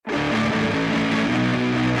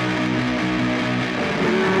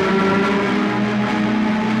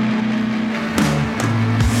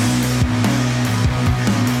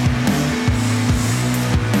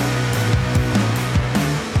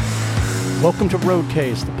Welcome to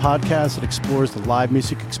Roadcase, the podcast that explores the live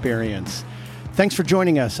music experience. Thanks for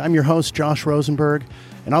joining us. I'm your host, Josh Rosenberg,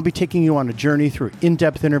 and I'll be taking you on a journey through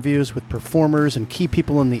in-depth interviews with performers and key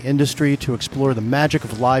people in the industry to explore the magic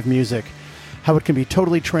of live music, how it can be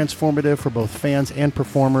totally transformative for both fans and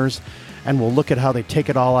performers, and we'll look at how they take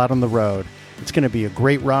it all out on the road. It's going to be a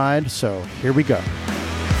great ride, so here we go.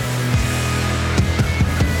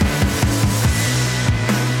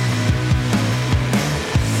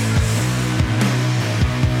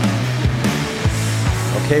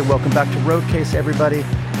 Okay, welcome back to Roadcase, everybody.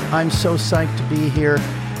 I'm so psyched to be here,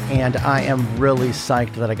 and I am really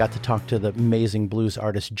psyched that I got to talk to the amazing blues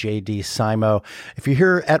artist JD Simo. If you're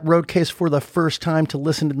here at Roadcase for the first time to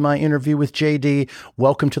listen to my interview with JD,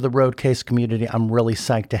 welcome to the Roadcase community. I'm really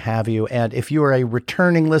psyched to have you. And if you are a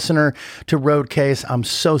returning listener to Roadcase, I'm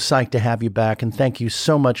so psyched to have you back, and thank you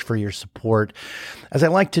so much for your support. As I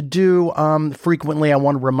like to do frequently, I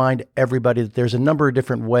want to remind everybody that there's a number of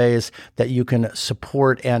different ways that you can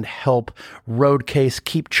support and help Roadcase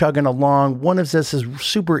keep chugging along. One of this is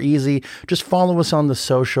super easy. Just follow us on the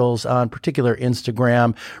socials, in particular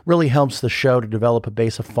Instagram. Really helps the show to develop a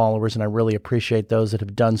base of followers, and I really appreciate those that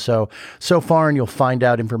have done so far, and you'll find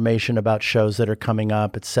out information about shows that are coming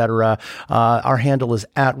up, etc. Our handle is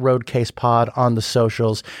at RoadcasePod on the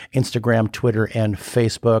socials, Instagram, Twitter, and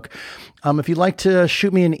Facebook. If you'd like to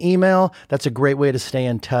shoot me an email, that's a great way to stay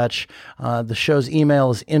in touch. The show's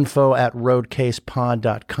email is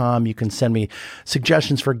info@roadcasepod.com. You can send me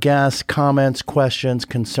suggestions for guests, comments, questions,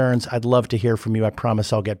 concerns. I'd love to hear from you. I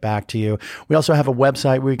promise I'll get back to you. We also have a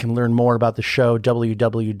website where you can learn more about the show,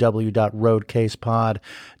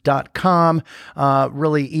 www.roadcasepod.com.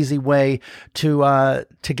 Really easy way to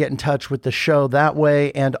get in touch with the show that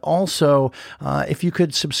way. And also, if you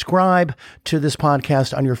could subscribe to this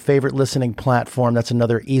podcast on your favorite listening platform, that's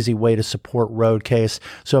another easy way to support Roadcase.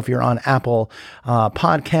 So if you're on Apple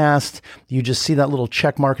Podcast, you just see that little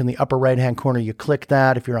check mark in the upper right-hand corner. You click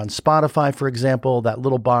that. If you're on Spotify, for example, that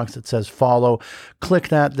little box that says follow, click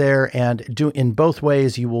that there, and in both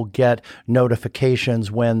ways, you will get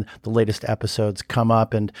notifications when the latest episodes come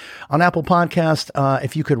up. And on Apple Podcast,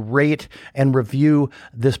 if you could rate and review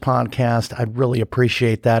this podcast, I'd really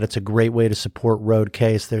appreciate that. It's a great way to support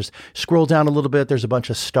Roadcase. Scroll down a little bit. There's a bunch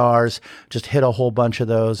of stars. Just hit a whole bunch of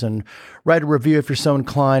those and write a review if you're so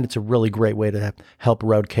inclined. It's a really great way to help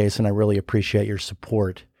Roadcase, and I really appreciate your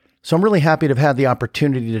support. So I'm really happy to have had the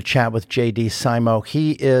opportunity to chat with JD Simo.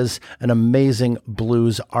 He is an amazing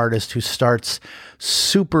blues artist who starts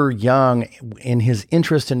super young in his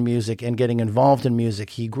interest in music and getting involved in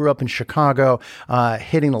music. He grew up in Chicago,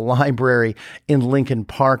 hitting the library in Lincoln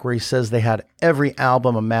Park, where he says they had every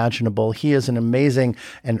album imaginable. He is an amazing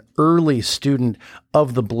and early student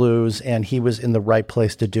of the blues, and he was in the right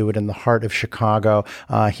place to do it in the heart of Chicago.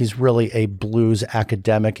 He's really a blues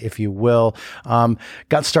academic, if you will.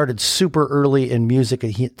 Got started super early in music.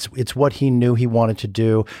 It's what he knew he wanted to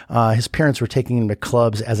do. His parents were taking him to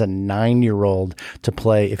clubs as a 9-year-old to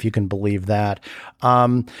play, if you can believe that.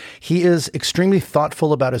 He is extremely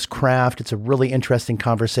thoughtful about his craft. It's a really interesting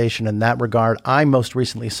conversation in that regard. I most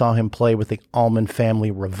recently saw him play with the Allman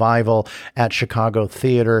Family Revival at Chicago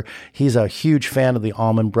Theater. He's a huge fan of the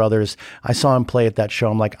Allman Brothers. I saw him play at that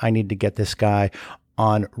show. I'm like, I need to get this guy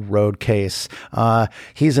on Roadcase.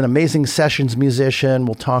 He's an amazing sessions musician.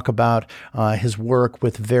 We'll talk about his work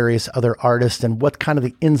with various other artists and what kind of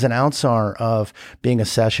the ins and outs are of being a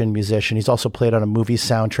session musician. He's also played on a movie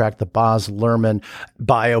soundtrack, the Baz Luhrmann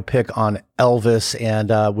biopic on Elvis,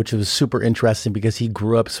 and which was super interesting because he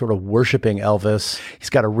grew up sort of worshiping Elvis. He's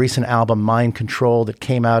got a recent album, Mind Control, that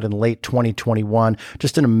came out in late 2021.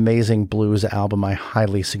 Just an amazing blues album. I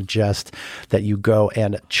highly suggest that you go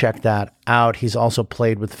and check that out. He's also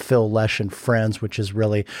played with Phil Lesh and Friends, which is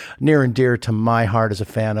really near and dear to my heart as a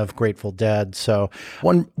fan of Grateful Dead. So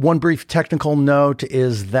one brief technical note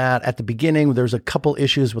is that at the beginning, there's a couple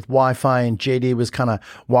issues with Wi-Fi, and JD was kind of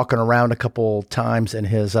walking around a couple times in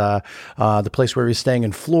his the place where he was staying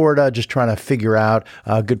in Florida, just trying to figure out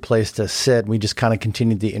a good place to sit. We just kind of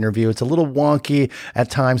continued the interview. It's a little wonky at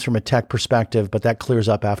times from a tech perspective, but that clears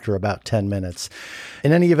up after about 10 minutes.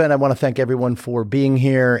 In any event, I want to thank everyone for being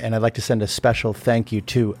here, and I'd like to send a special thank you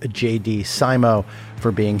to JD Simo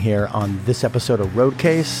for being here on this episode of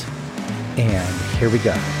Roadcase. And here we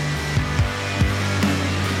go.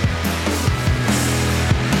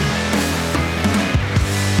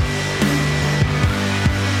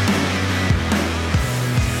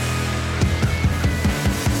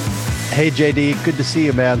 Hey, JD, good to see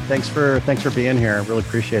you, man. Thanks for being here. I really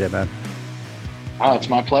appreciate it, man. Oh, it's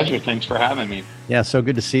my pleasure. Thanks for having me. Yeah, so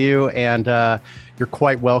good to see you. And you're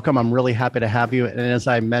quite welcome. I'm really happy to have you. And as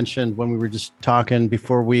I mentioned when we were just talking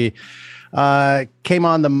before we came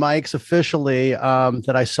on the mics officially,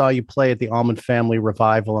 that I saw you play at the Almond Family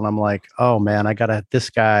Revival. And I'm like, oh man,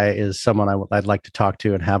 this guy is someone I'd like to talk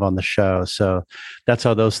to and have on the show. So that's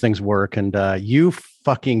how those things work. And you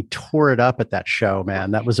fucking tore it up at that show,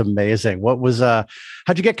 man. That was amazing.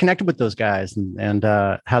 How'd you get connected with those guys, and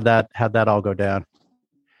how'd that all go down?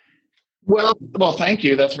 Well, thank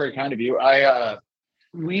you. That's very kind of you.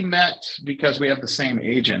 We met because we have the same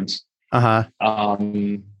agent. Uh-huh.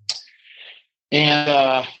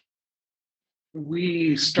 And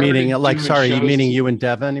we started meaning you and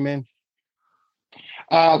Devin, you mean?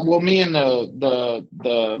 Well, me and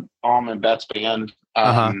the Almond Bets band,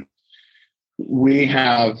 we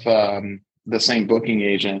have the same booking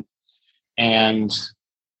agent, and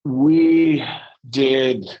we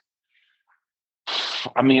did.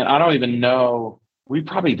 I mean, I don't even know. We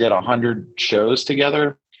probably did 100 shows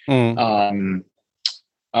together. Leading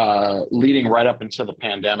right up into the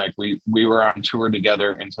pandemic. We were on tour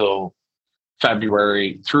together until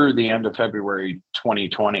through the end of February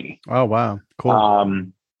 2020. Oh, wow.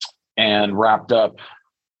 Cool. And wrapped up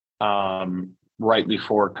right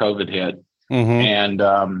before COVID hit.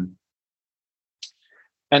 Mm-hmm.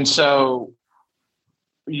 And so,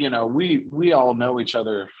 you know, we all know each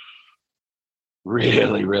other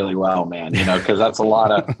really, really well, man, you know, because that's a lot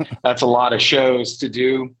of shows to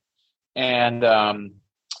do. And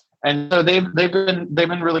so they've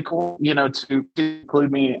been really cool, you know, to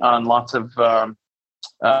include me on lots of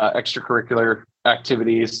extracurricular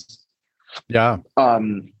activities. Yeah.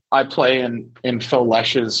 I play in Phil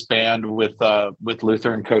Lesch's band with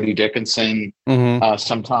Luther and Cody Dickinson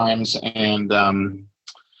sometimes, and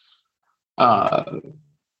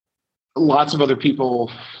lots of other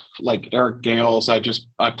people like Eric Gales. I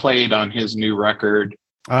played on his new record.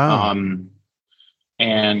 And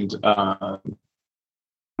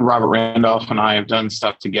Robert Randolph and I have done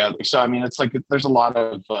stuff together. So I mean, it's like there's a lot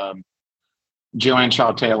of Joanne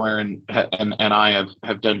Shaw Taylor and I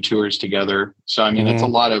have done tours together. So I mean, it's a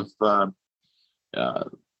lot of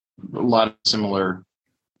similar,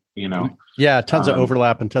 you know. Yeah, tons of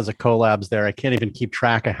overlap and tons of collabs there. I can't even keep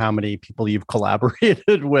track of how many people you've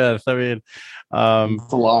collaborated with. I mean,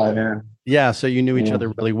 it's a lot. Yeah, so you knew each other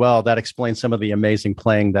really well. That explains some of the amazing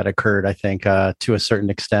playing that occurred, I think, to a certain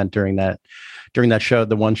extent during that show.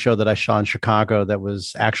 The one show that I saw in Chicago that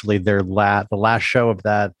was actually the last show of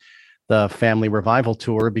the Family Revival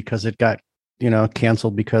tour, because it got, you know,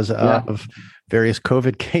 canceled because of various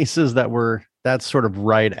COVID cases that's sort of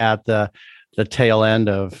right at the tail end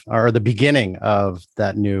of, or the beginning of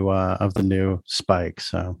that new of the new spike.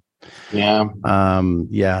 So that's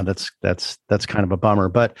kind of a bummer.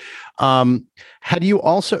 But had you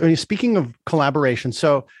also, speaking of collaboration,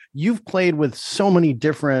 so you've played with so many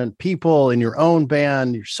different people in your own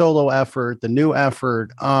band, your solo effort, the new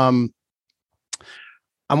effort.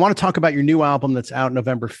 I want to talk about your new album that's out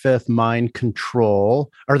November 5th, Mind Control,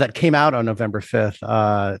 or that came out on November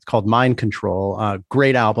 5th. It's called Mind Control.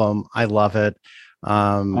 Great album. I love it.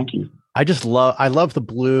 Thank you. I love the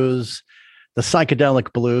blues, the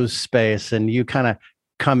psychedelic blues space, and you kind of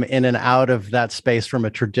come in and out of that space from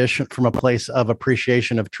a place of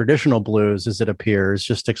appreciation of traditional blues, as it appears,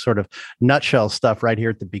 just to sort of nutshell stuff right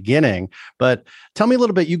here at the beginning. But tell me a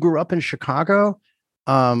little bit. You grew up in Chicago,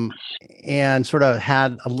 and sort of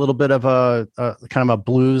had a little bit of a kind of a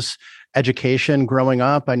blues education growing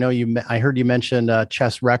up. I heard you mention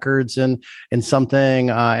Chess Records in something,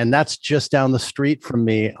 and that's just down the street from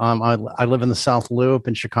me. I live in the South Loop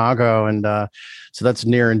in Chicago, and so that's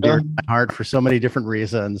near and dear to my heart for so many different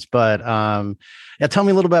reasons. But tell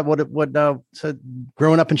me a little bit what so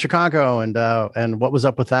growing up in Chicago and what was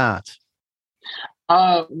up with that.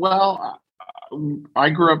 Well, I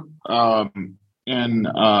grew up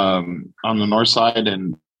on the north side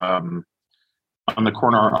and on the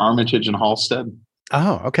corner of Armitage and Halstead.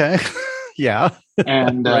 Oh, okay. Yeah.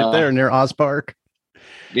 And right there near Oz Park.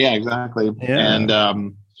 Yeah, exactly. Yeah.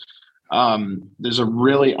 And there's a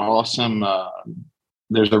really awesome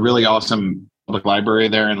public library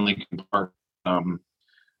there in Lincoln Park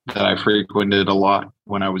that I frequented a lot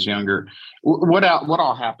when I was younger. What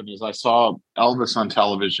all happened is I saw Elvis on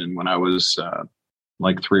television when I was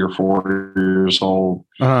like 3 or 4 years old.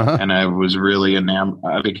 And I was really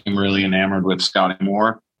I became really enamored with Scotty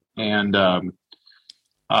Moore, and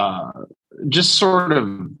just sort of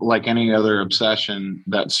like any other obsession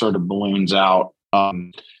that sort of balloons out,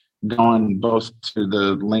 going both to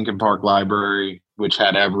the Lincoln Park Library, which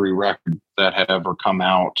had every record that had ever come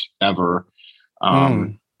out ever,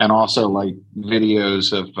 and also like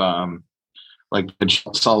videos of like the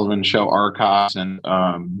Sullivan Show archives and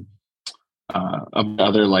of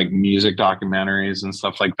other like music documentaries and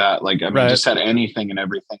stuff like that. Like, I mean, just had anything and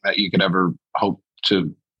everything that you could ever hope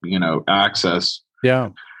to, access. Yeah.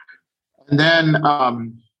 And then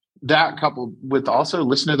that coupled with also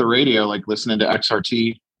listening to the radio, like listening to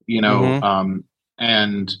XRT,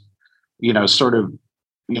 and, sort of,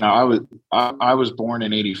 I was born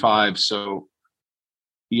in 85. So,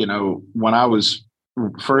 when I was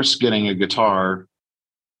first getting a guitar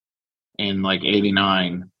in like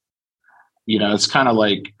 89, it's kind of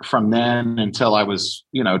like from then until I was,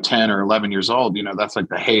 10 or 11 years old, that's like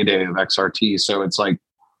the heyday of XRT. So it's like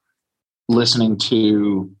listening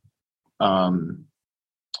to,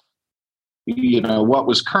 what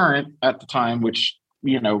was current at the time, which,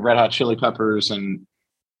 Red Hot Chili Peppers and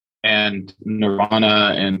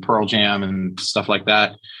Nirvana and Pearl Jam and stuff like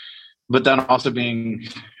that. But then also being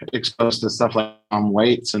exposed to stuff like Tom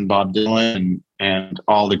Waits and Bob Dylan and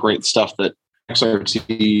all the great stuff that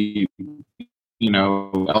XRT,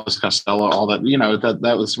 Elvis Costello, all that,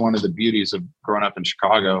 that was one of the beauties of growing up in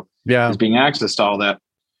Chicago. Yeah. Is being access to all that.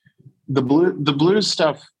 The blues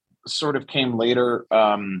stuff sort of came later.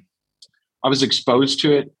 I was exposed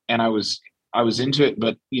to it and I was into it,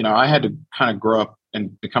 but I had to kind of grow up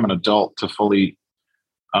and become an adult to fully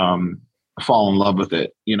fall in love with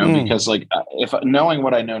it, because like if knowing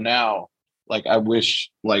what I know now, like I wish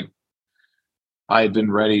like I had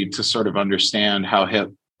been ready to sort of understand how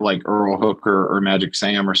hip like Earl Hooker or Magic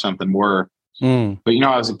Sam or something were. But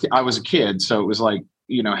I was a kid, so it was like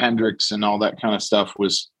Hendrix and all that kind of stuff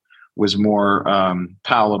was more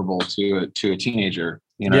palatable to a teenager.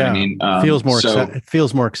 You know what I mean? It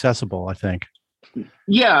feels more accessible, I think.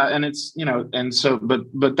 Yeah, and it's and so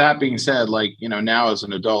but that being said, like now as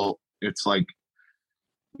an adult, it's like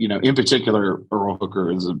in particular Earl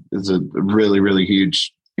Hooker is a really, really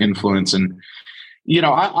huge influence. And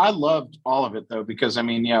I loved all of it though, because I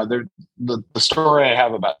mean, the story I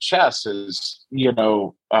have about Chess is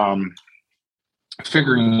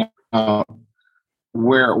figuring out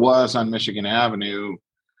where it was on Michigan Avenue,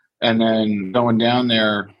 and then going down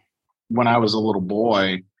there when I was a little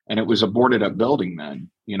boy, and it was a boarded up building then,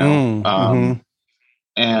 and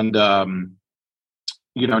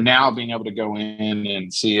now being able to go in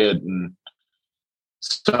and see it and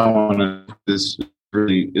so on is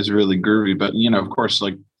really groovy. But of course,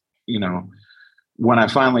 like when I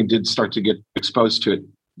finally did start to get exposed to it,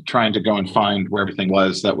 trying to go and find where everything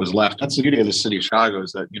was that was left. That's the beauty of the city of Chicago,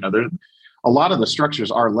 is that there a lot of the structures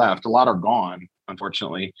are left, a lot are gone,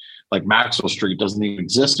 unfortunately. Like Maxwell Street doesn't even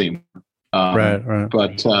exist anymore. Right.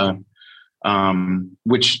 But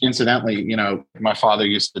which incidentally, my father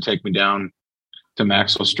used to take me down to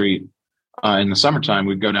Maxwell Street in the summertime.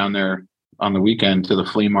 We'd go down there on the weekend to the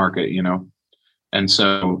flea market, and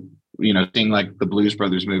so seeing like the Blues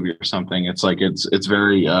Brothers movie or something, it's like it's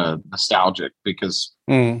very nostalgic, because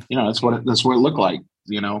that's what it looked like,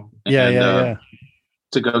 yeah.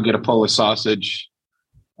 To go get a Polish sausage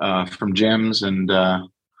from Jim's and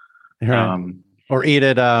or eat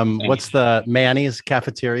at what's the Manny's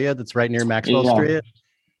cafeteria that's right near Maxwell Street?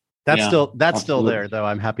 That's still there though.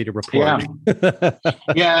 I'm happy to report.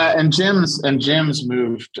 Yeah, and Jim's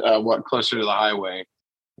moved closer to the highway.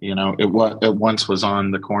 It once was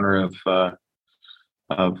on the corner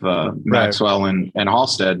of Maxwell and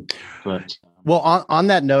Halstead, but. Well, on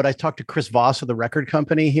that note, I talked to Chris Voss of the record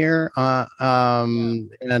company here,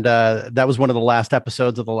 and that was one of the last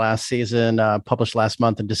episodes of the last season, published last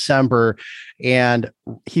month in December. And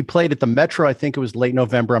he played at the Metro. I think it was late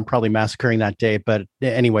November. I'm probably massacring that date, but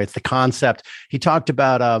anyway, it's the concept. He talked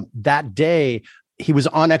about that day. He was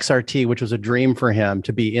on XRT, which was a dream for him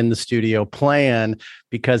to be in the studio playing,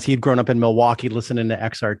 because he'd grown up in Milwaukee listening to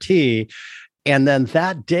XRT. And then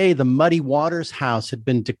that day, the Muddy Waters house had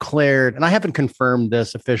been declared, and I haven't confirmed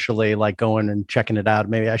this officially, like going and checking it out.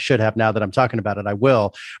 Maybe I should have. Now that I'm talking about it, I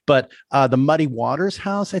will. But the Muddy Waters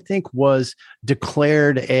house, I think, was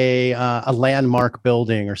declared a landmark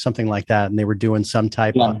building or something like that. And they were doing some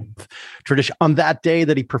type of tradition on that day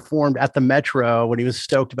that he performed at the Metro, when he was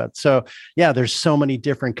stoked about it. So yeah, there's so many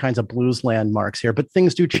different kinds of blues landmarks here, but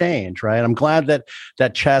things do change, right? I'm glad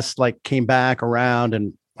that Chess like came back around,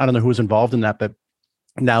 and I don't know who's involved in that, but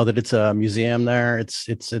now that it's a museum there, it's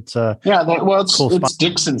cool it's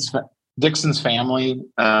Dixon's family.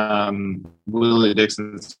 Willie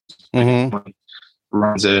Dixon's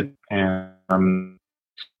runs it, and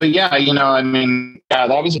but yeah, I mean, that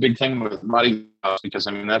was a big thing with Muddy House, because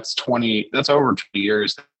I mean that's over 20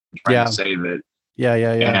 years trying to save it. Yeah.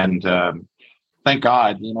 And thank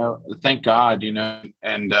God, thank God,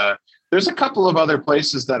 and there's a couple of other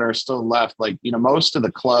places that are still left. Like, most of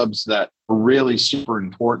the clubs that were really super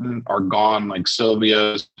important are gone, like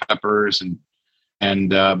Sylvia's, Peppers,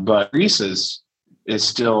 but Reese's is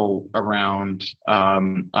still around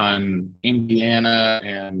on Indiana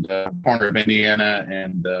and corner of Indiana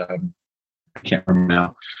and I can't remember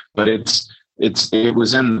now, but it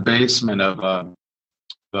was in the basement of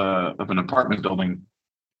an apartment building,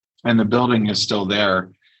 and the building is still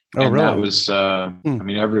there. Oh, and really? that was I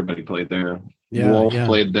mean, everybody played there. Yeah, Wolf yeah.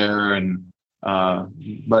 played there, and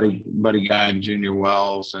Buddy Guy and Junior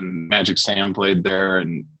Wells and Magic Sam played there,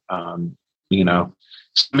 and I mean, Yeah.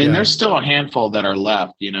 there's still a handful that are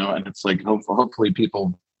left, and it's like hopefully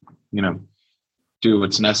people, do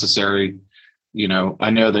what's necessary. I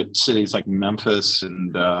know that cities like Memphis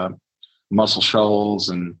and Muscle Shoals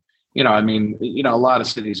and I mean, a lot of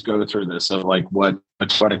cities go through this of like to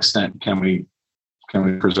what extent can we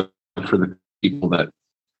preserve for the people that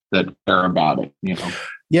care about it,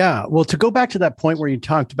 Yeah. Well, to go back to that point where you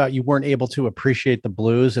talked about you weren't able to appreciate the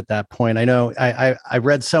blues at that point. I know I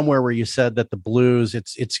read somewhere where you said that the blues,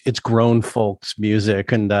 it's grown folks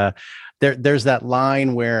music. And there's that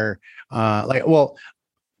line where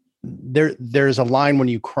there's a line when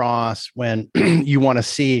you cross when you want to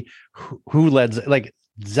see who led, like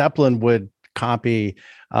Zeppelin would copy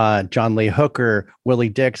John Lee Hooker, Willie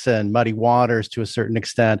Dixon, Muddy Waters to a certain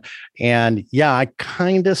extent. And yeah, I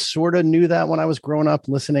kind of sort of knew that when I was growing up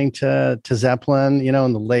listening to Zeppelin,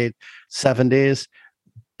 in the late 70s,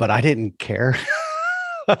 but I didn't care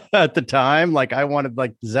at the time. Like I wanted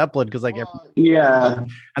like Zeppelin because yeah,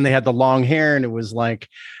 and they had the long hair, and it was like,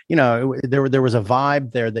 there was a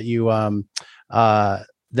vibe there that you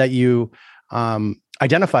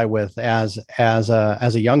identify with as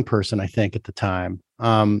a young person, I think at the time.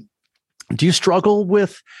 Do you struggle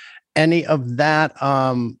with any of that,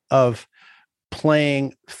 of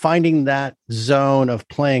finding that zone of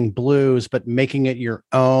playing blues, but making it your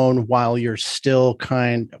own while you're still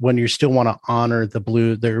when you still want to honor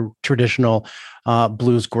their traditional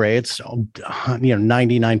blues greats,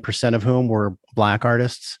 99% of whom were Black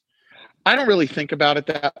artists? I don't really think about it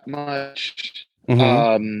that much.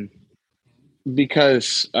 Mm-hmm.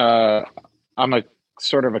 Because I'm a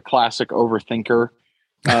sort of a classic overthinker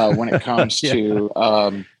when it comes to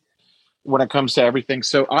everything.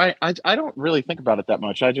 So I don't really think about it that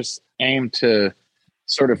much. I just aim to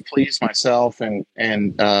sort of please myself and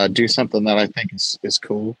do something that I think is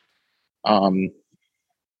cool. There's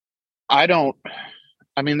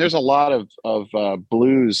a lot of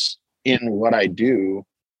blues in what I do,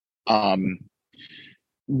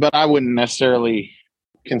 but I wouldn't necessarily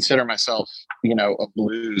consider myself, a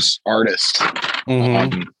blues artist,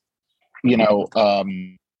 Mm-hmm.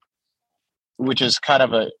 Which is kind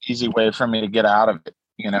of an easy way for me to get out of it,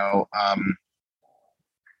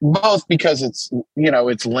 both because it's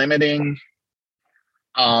limiting,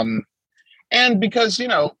 and because,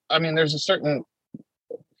 there's a certain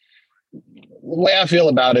way I feel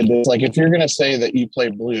about it is like, if you're going to say that you play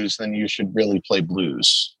blues, then you should really play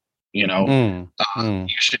blues, you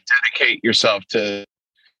should dedicate yourself to.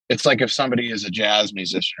 It's like if somebody is a jazz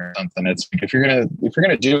musician or something, it's like, if you're gonna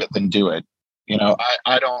do it, then do it.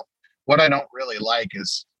 What I don't really like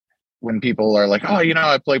is when people are like, oh,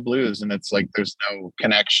 I play blues, and it's like there's no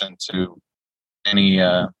connection to any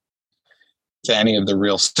of the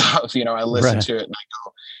real stuff. I listen to it and I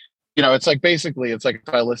go, it's like, basically it's like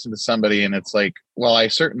if I listen to somebody and it's like, well, I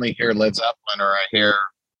certainly hear Led Zeppelin or I hear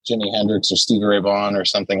Jimi Hendrix or Stevie Ray Vaughan or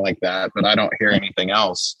something like that, but I don't hear anything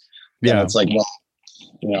else. Yeah. And it's like, well,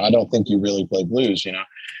 I don't think you really play blues,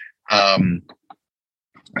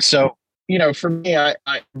 So, for me,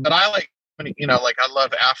 but I like, like I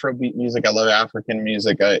love Afrobeat music. I love African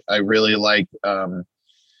music. I really like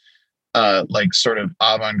sort of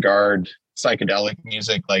avant-garde psychedelic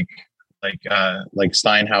music, like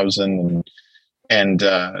Steinhausen and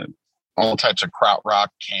all types of krautrock,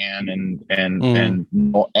 Can and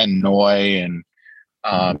Noi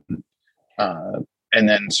and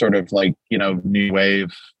then sort of like, new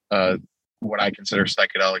wave, what I consider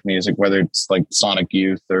psychedelic music, whether it's like Sonic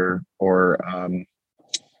Youth or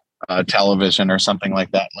Television or something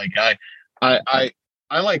like that. Like I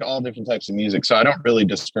like all different types of music, so I don't really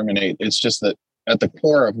discriminate. It's just that at the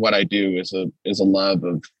core of what I do is a love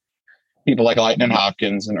of people like Lightning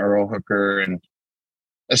Hopkins and Earl Hooker, and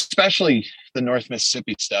especially the North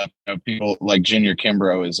Mississippi stuff. People like Junior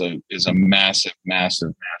Kimbrough is a massive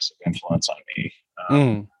influence on me.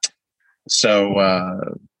 So,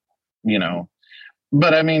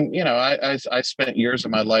 but I mean, I spent years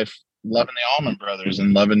of my life loving the Allman Brothers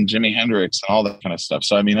and loving Jimi Hendrix and all that kind of stuff.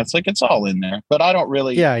 So I mean, it's like it's all in there. But I don't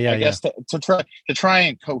really. I guess to try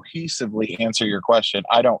and cohesively answer your question,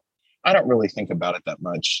 I don't really think about it that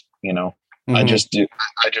much. You know, mm-hmm. I just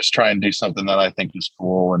try and do something that I think is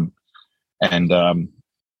cool and not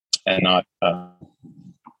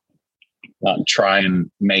try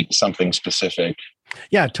and make something specific.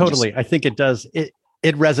 Yeah, totally. I think it does. It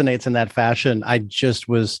resonates in that fashion. I just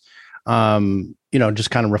was, just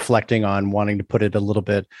kind of reflecting on wanting to put it a little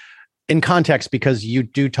bit in context, because you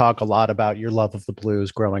do talk a lot about your love of the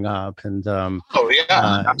blues growing up. And absolutely.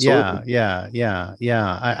 I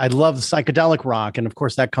love psychedelic rock. And of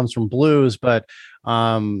course that comes from blues, but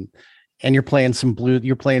and you're playing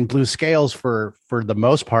blues scales for the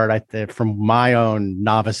most part, from my own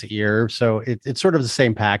novice ear. So it's sort of the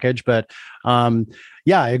same package, but I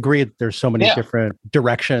agree. There's so many different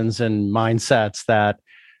directions and mindsets that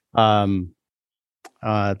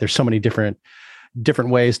there's so many different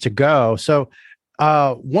ways to go. So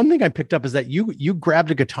one thing I picked up is that you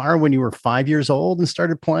grabbed a guitar when you were 5 years old and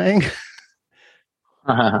started playing.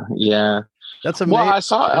 Yeah, that's amazing. Well, I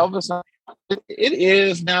saw Elvis. It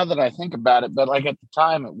is, now that I think about it, but like at the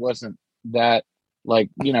time it wasn't that, like,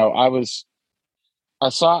 I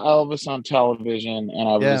saw Elvis on television and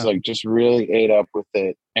I was like just really ate up with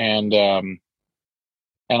it. And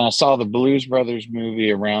I saw the Blues Brothers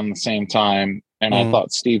movie around the same time. And I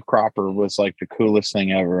thought Steve Cropper was like the coolest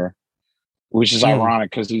thing ever, which is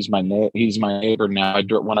ironic because he's my neighbor now.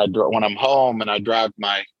 When I'm home and I drive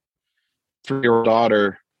my 3-year-old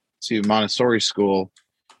daughter to Montessori school,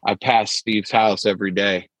 I pass Steve's house every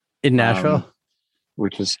day in Nashville,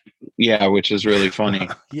 which is really funny.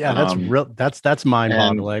 Yeah, that's real. That's mind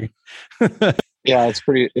boggling. Yeah, it's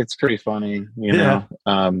pretty funny, you know.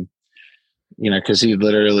 Because he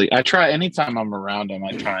literally, I try anytime I'm around him,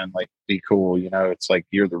 I try and like be cool. You know, it's like,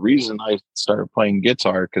 you're the reason I started playing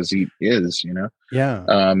guitar, because he is. You know.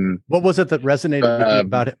 Yeah. What was it that resonated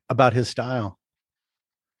with you about his style?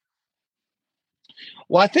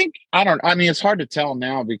 Well, it's hard to tell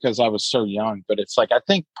now because I was so young, but it's like, I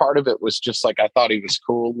think part of it was just like, I thought he was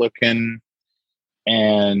cool looking.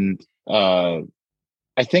 And I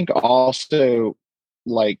think also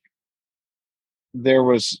like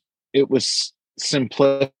it was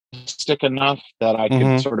simplistic enough that I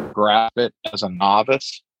could sort of grasp it as a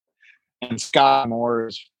novice. And Scott Moore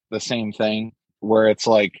is the same thing, where it's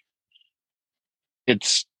like,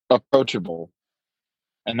 it's approachable.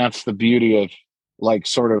 And that's the beauty of like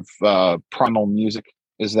sort of primal music,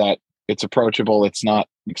 is that it's approachable. It's not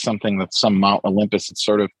something that's some Mount Olympus. It's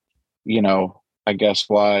sort of, I guess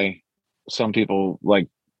why some people like,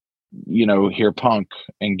 hear punk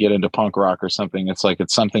and get into punk rock or something. It's like,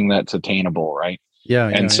 it's something that's attainable. Right.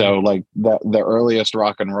 Yeah. So like the earliest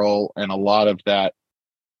rock and roll and a lot of the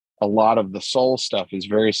soul stuff is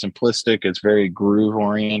very simplistic. It's very groove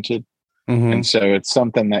oriented. Mm-hmm. And so it's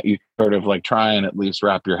something that you sort of like try and at least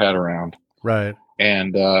wrap your head around. Right.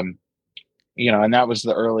 And, and that was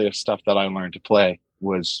the earliest stuff that I learned to play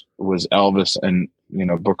was Elvis and,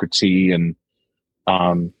 Booker T and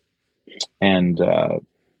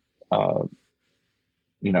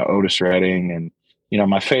Otis Redding. And,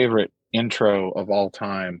 my favorite intro of all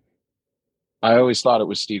time, I always thought it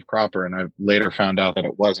was Steve Cropper, and I later found out that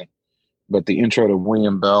it wasn't. But the intro to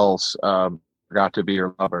William Bell's Got to Be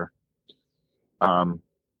Your Lover,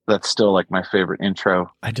 that's still like my favorite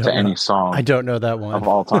intro to any song. I don't know that one of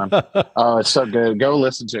all time. Oh, it's so good. Go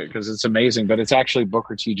listen to it because it's amazing. But it's actually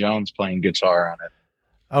Booker T. Jones playing guitar on it.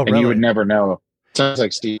 Oh, and really? You would never know. It sounds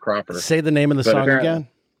like Steve Cropper. Say the name of the song again,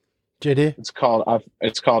 JD. It's called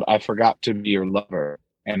I Forgot to Be Your Lover,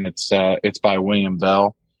 and it's by William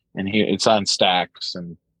Bell, and it's on Stax.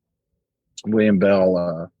 And William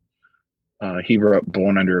Bell, he wrote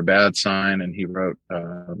Born Under a Bad Sign, and he wrote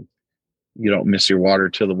You Don't Miss Your Water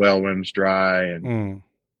Till the Well Runs Dry, and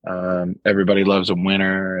Everybody Loves a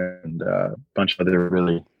Winner, and a bunch of other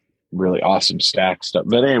really, really awesome Stax stuff.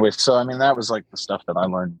 But anyway, so I mean, that was like the stuff that I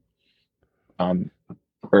learned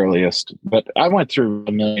earliest. But I went through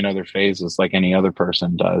a million other phases like any other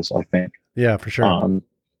person does, I think. Yeah, for sure.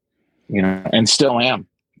 And still am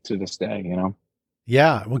to this day,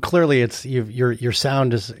 Yeah, well, clearly it's your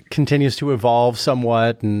sound continues to evolve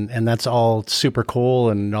somewhat, and that's all super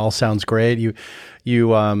cool and it all sounds great. You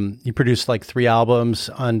produced like 3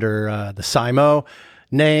 albums under the Simo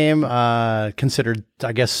name, considered,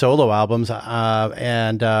 I guess, solo albums,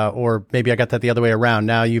 or maybe I got that the other way around.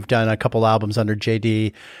 Now you've done a couple albums under the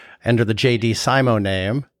JD Simo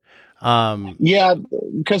name. Yeah,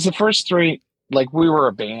 because the first 3, like we were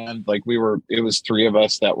a band, like it was 3 of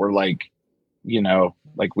us that were like,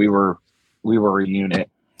 like we were a unit.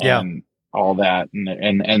 and all that.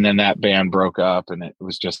 And then that band broke up, and it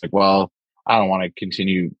was just like, well, I don't want to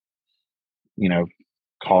continue,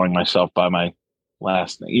 calling myself by my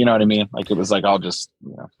last name. You know what I mean? Like, it was like, I'll just,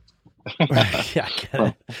 Yeah, I get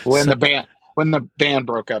it. when the band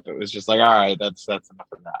broke up, it was just like, all right, that's enough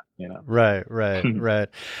of that, Right.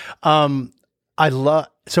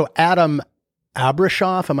 So Adam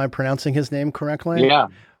Abrashoff, am I pronouncing his name correctly? Yeah.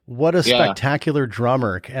 What a spectacular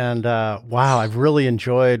drummer. And wow, I've really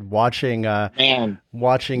enjoyed watching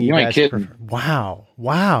watching you guys. Wow.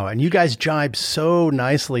 And you guys jibe so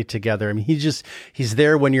nicely together. I mean, he's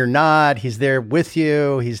there when you're not, he's there with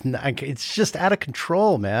you. It's just out of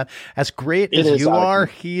control, man. As great as you are,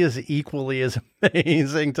 he is equally as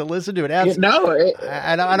amazing to listen to. I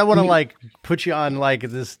don't want to like put you on like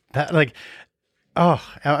this, like, oh,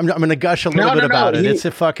 I'm going to gush a little bit about it. It's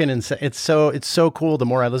a fucking insane. It's so cool. The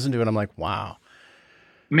more I listen to it, I'm like, wow,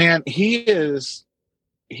 man, he is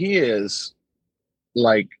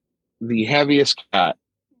like the heaviest cat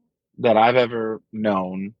that I've ever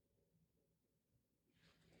known.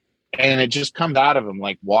 And it just comes out of him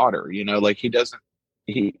like water, like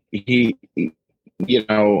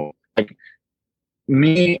like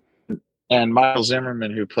me and Michael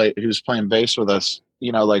Zimmerman, who's playing bass with us,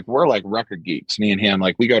 like we're like record geeks, me and him.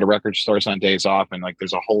 Like we go to record stores on days off, and like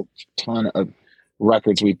there's a whole ton of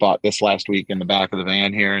records we bought this last week in the back of the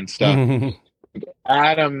van here and stuff.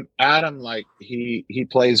 Adam, like he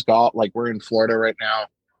plays golf. Like we're in Florida right now,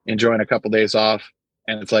 enjoying a couple days off,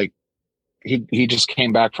 and it's like he just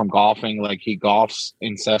came back from golfing. Like he golfs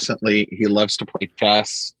incessantly. He loves to play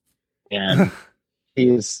chess, and he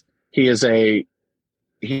is a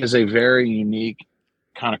very unique,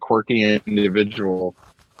 kind of quirky individual.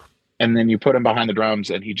 And then you put him behind the drums,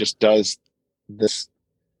 and he just does this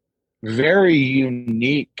very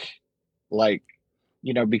unique, like,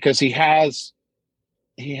 because he has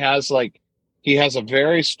a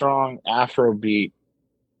very strong Afrobeat,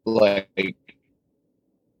 like,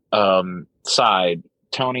 side.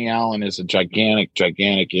 Tony Allen is a gigantic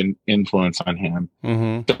influence on him.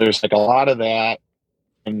 Mm-hmm. So there's like a lot of that.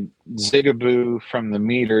 And Zigaboo from the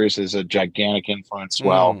Meters is a gigantic influence as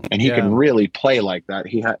well. And he can really play like that.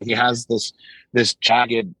 He has this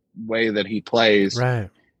jagged way that he plays. Right.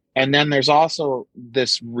 And then there's also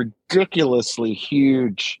this ridiculously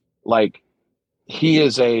huge, like,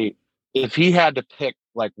 if he had to pick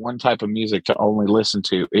like one type of music to only listen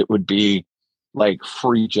to, it would be like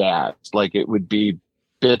free jazz. Like it would be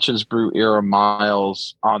Bitches Brew era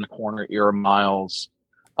Miles, On the Corner era Miles,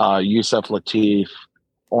 Yusef Lateef,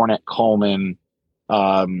 Ornette Coleman,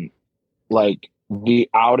 like the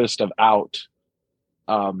outest of out,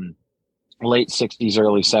 late 60s,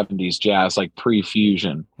 early 70s jazz, like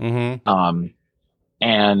pre-fusion. Mm-hmm.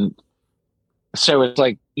 And so it's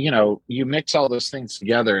like, you mix all those things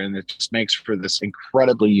together, and it just makes for this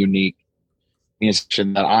incredibly unique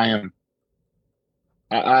musician that I am.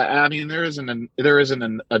 I mean, there isn't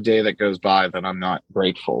a day that goes by that I'm not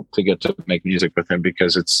grateful to get to make music with him,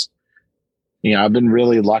 because it's, I've been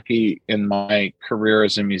really lucky in my career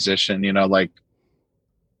as a musician, like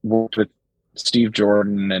worked with Steve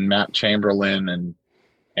Jordan and Matt Chamberlain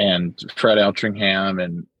and Fred Eltringham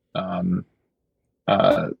and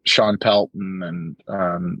Sean Pelton. And,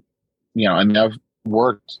 I mean, I've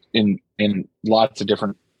worked in lots of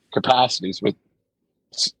different capacities with,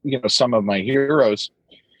 some of my heroes,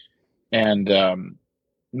 and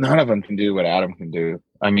none of them can do what Adam can do.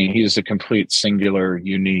 I mean, he's a complete, singular,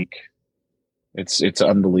 unique. It's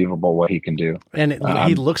unbelievable what he can do. And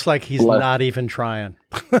he looks like he's not even trying,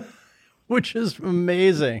 which is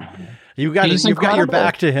amazing. You've got your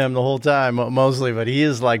back to him the whole time, mostly, but he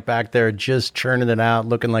is like back there just churning it out,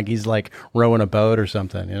 looking like he's like rowing a boat or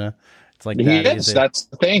something, It's like he is. Easy. That's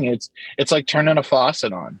the thing. It's like turning a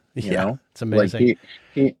faucet on. You know? It's amazing.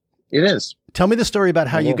 Like it is. Tell me the story about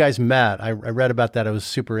how you guys met. I read about that. It was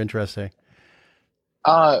super interesting.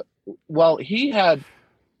 Well, he had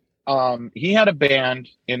a band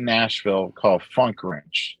in Nashville called Funk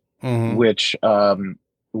Wrench, mm-hmm. which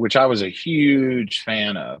I was a huge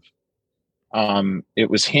fan of. It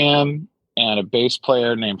was him and a bass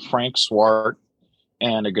player named Frank Swart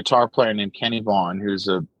and a guitar player named Kenny Vaughn, who's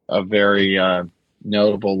a very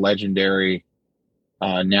notable, legendary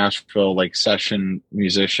Nashville like session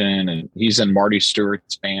musician, and he's in Marty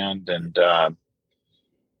Stewart's band and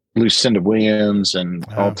Lucinda Williams and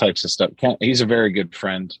all types of stuff. He's a very good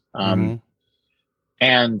friend. Mm-hmm.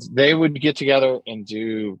 And they would get together and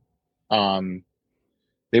do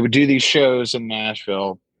these shows in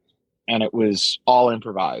Nashville, and it was all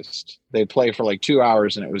improvised. They'd play for like 2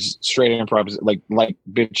 hours, and it was straight improvised, like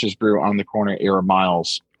Bitches Brew, On the Corner era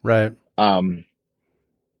Miles. Right.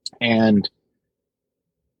 and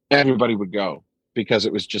everybody would go because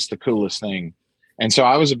it was just the coolest thing. And so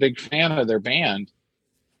I was a big fan of their band.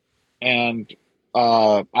 And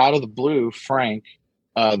out of the blue, Frank,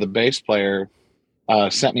 the bass player,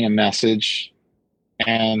 sent me a message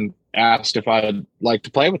and asked if I'd like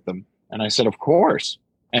to play with them. And I said, of course.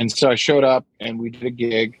 And so I showed up and we did a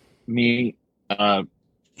gig, me,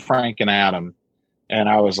 Frank, and Adam. And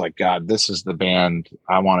I was like, God, this is the band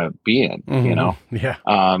I want to be in, you know? Yeah.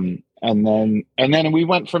 And then we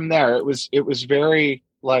went from there. It was very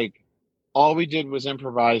like, all we did was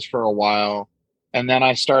improvise for a while. And then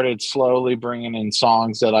I started slowly bringing in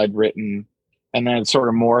songs that I'd written, and then it sort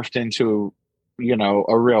of morphed into, you know,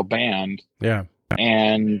 a real band. Yeah.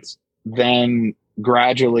 And then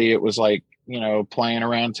gradually it was like, you know, playing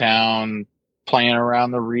around town, playing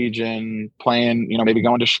around the region, playing, you know, maybe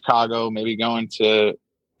going to Chicago, maybe going to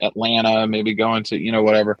Atlanta, maybe going to, you know,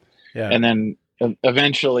 whatever. Yeah. And then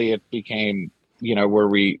eventually it became, you know, where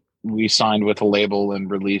we signed with a label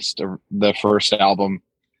and released the first album,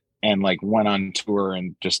 and like went on tour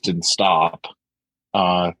and just didn't stop,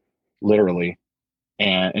 literally,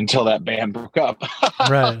 and until that band broke up.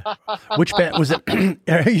 Right. Which band was it?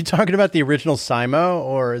 Are you talking about the original Simo,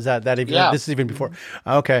 or is that even, this is even before?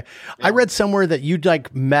 Okay. Yeah. I read somewhere that you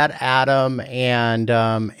like met Adam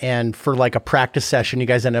and for like a practice session, you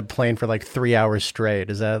guys ended up playing for like 3 hours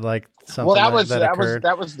straight. Is that like something? Well, that was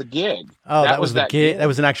the gig. Oh, that was the gig. That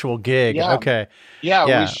was an actual gig. Yeah. Okay. Yeah.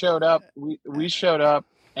 We showed up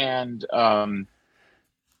and,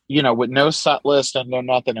 you know, with no set list and no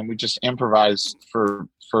nothing. And we just improvised for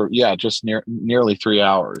just nearly 3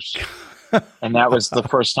 hours. And that was the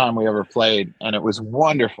first time we ever played. And it was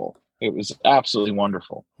wonderful. It was absolutely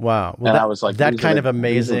wonderful. Wow. Well, I was like, that kind of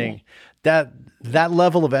amazing. That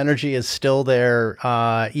level of energy is still there.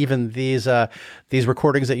 Even these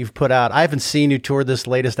recordings that you've put out. I haven't seen you tour this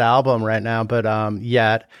latest album right now, but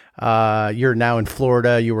yet you're now in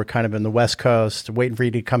Florida. You were kind of in the West Coast, waiting for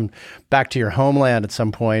you to come back to your homeland at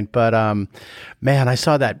some point. But man, I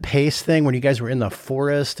saw that Pace thing when you guys were in the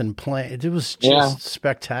forest and playing. It was just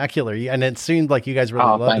spectacular, and it seemed like you guys really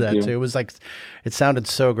loved that too. It was like, it sounded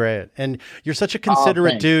so great. And you're such a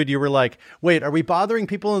considerate dude. You were like, wait, are we bothering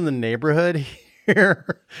people in the neighborhood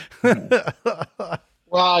here?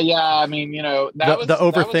 Well, yeah, I mean, you know, the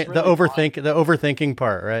overthinking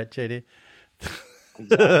part, right, JD?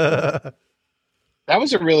 Exactly. That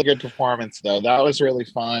was a really good performance, though. That was really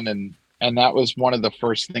fun, and that was one of the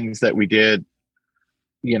first things that we did,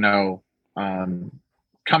 you know,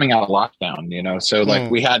 coming out of lockdown, you know. So like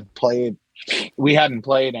we hadn't played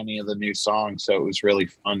any of the new songs, so it was really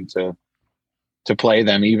fun to play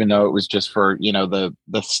them, even though it was just for, you know, the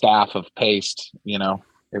staff of Paste. You know,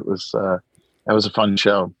 it was that was a fun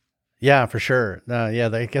show. Yeah, for sure. Yeah,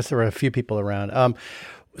 I guess there were a few people around.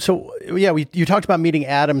 So yeah, you talked about meeting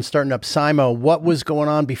Adam, starting up Simo. What was going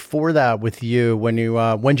on before that with you when you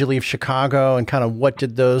leave Chicago, and kind of what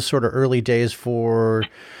did those sort of early days for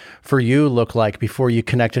you look like before you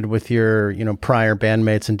connected with your, you know, prior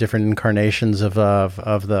bandmates and different incarnations of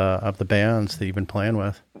the bands that you've been playing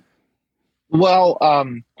with? Well,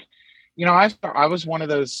 you know, I was one of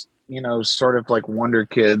those, you know, sort of like wonder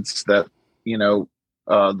kids that, you know,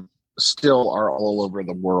 still are all over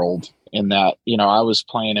the world, in that, you know, I was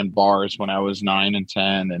playing in bars when I was 9 and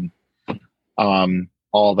 10 and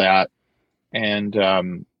all that. And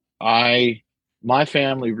my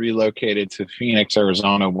family relocated to Phoenix,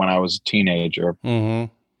 Arizona when I was a teenager,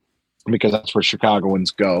 because that's where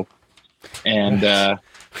Chicagoans go. And is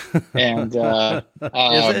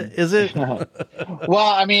it? Well,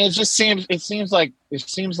 I mean, it seems like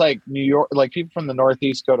New York, like people from the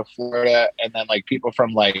Northeast go to Florida, and then like people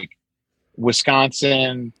from like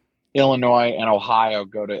Wisconsin, Illinois, and Ohio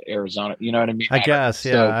go to Arizona. You know what I mean? I guess.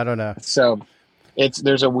 Yeah. I don't know. So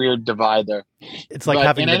there's a weird divide there. It's like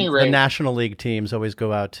having the National League teams always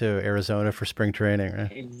go out to Arizona for spring training, right?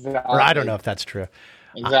 Exactly. Or I don't know if that's true.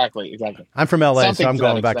 Exactly. I'm from LA, so I'm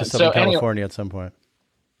going back to Southern California at some point.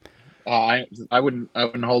 I wouldn't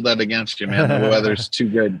hold that against you, man. The weather's too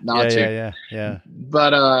good not to. Yeah.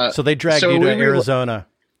 But so they dragged you to Arizona.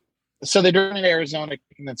 So they dragged me to Arizona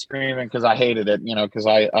kicking and screaming because I hated it, you know, because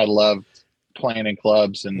I loved playing in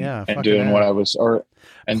clubs and doing what I was doing.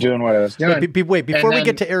 Wait, before we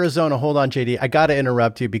get to Arizona, hold on, JD. I got to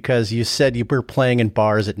interrupt you because you said you were playing in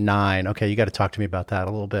bars at 9. Okay, you got to talk to me about that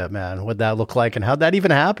a little bit, man. What'd that look like, and how'd that even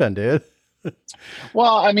happen, dude?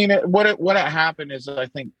 Well, I mean, what happened is, I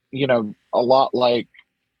think, you know, a lot like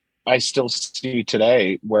I still see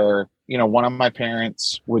today, where, you know, one of my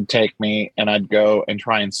parents would take me and I'd go and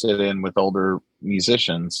try and sit in with older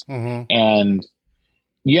musicians. And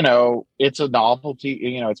it's a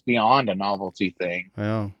novelty, it's beyond a novelty thing.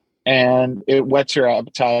 Yeah. And it whets your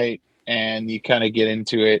appetite and you kind of get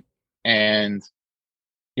into it and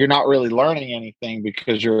you're not really learning anything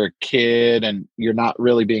because you're a kid and you're not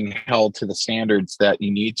really being held to the standards that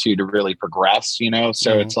you need to really progress,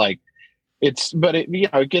 So it's like, but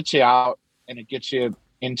it gets you out and it gets you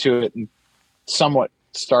into it and somewhat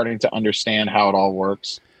starting to understand how it all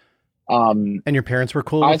works. And your parents were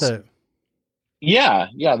cool with it? Yeah,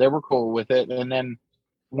 they were cool with it. And then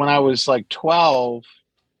when I was like 12,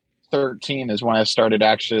 13 is when I started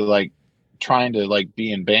actually like trying to like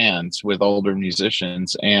be in bands with older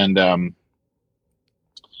musicians and,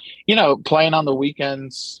 playing on the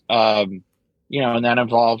weekends, and that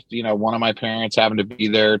involved, one of my parents having to be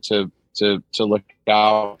there to look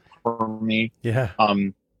out for me. Yeah.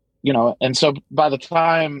 And so by the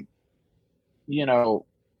time,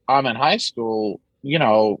 I'm in high school,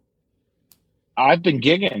 I've been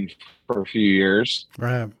gigging for a few years.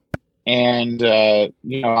 Right. And, I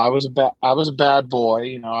was a bad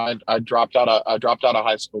boy. I dropped out of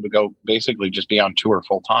high school to go basically just be on tour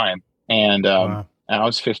full time. And, Wow. and I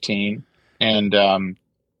was 15 and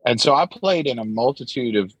so I played in a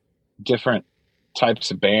multitude of different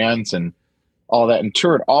types of bands and all that and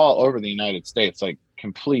toured all over the United States, like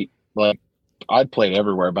I'd played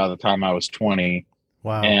everywhere by the time I was 20.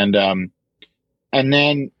 Wow. And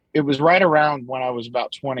then it was right around when I was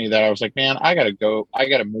about 20 that I was like, man, I got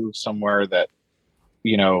to move somewhere that,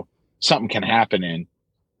 something can happen in.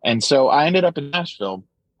 And so I ended up in Nashville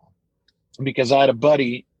because I had a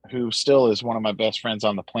buddy who still is one of my best friends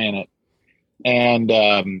on the planet. And,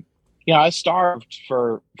 I starved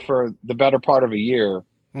for the better part of a year,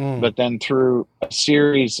 but then through a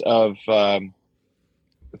series of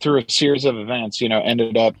events,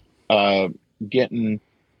 ended up, getting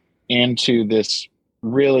into this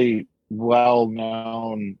really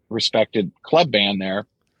well-known, respected club band there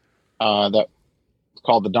that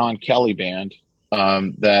called the Don Kelly Band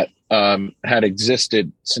that had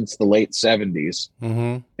existed since the late 70s.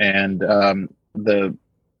 Mm-hmm. And the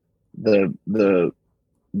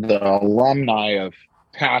alumni of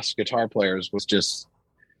past guitar players was just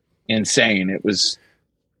insane. It was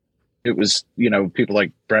people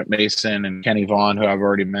like Brent Mason and Kenny Vaughn, who I've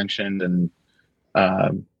already mentioned, and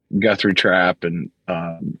Guthrie Trapp and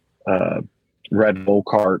Red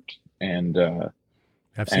Volkart and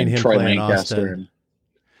I've seen him Troy play in Lancaster. Austin.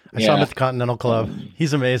 I saw him at the Continental Club.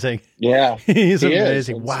 He's amazing. Yeah, he's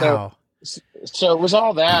amazing. Wow. So it was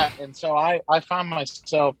all that, and so I found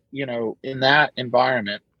myself, in that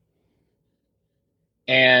environment,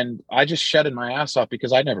 and I just shedded my ass off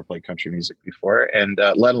because I'd never played country music before, and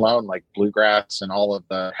let alone like bluegrass and all of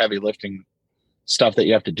the heavy lifting stuff that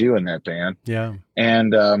you have to do in that band. Yeah.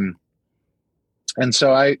 And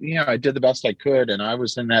so I did the best I could, and I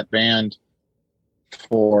was in that band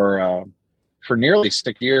for nearly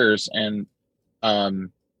 6 years, and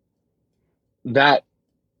that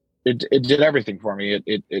it did everything for me.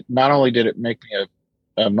 It not only did it make me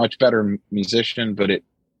a much better musician, but it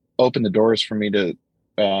opened the doors for me to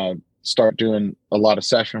start doing a lot of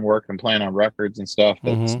session work and playing on records and stuff.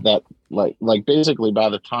 That like basically by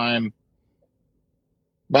the time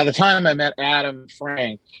I met Adam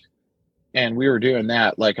Frank and we were doing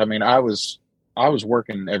that, I was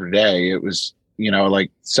working every day. It was,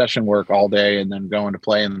 like session work all day and then going to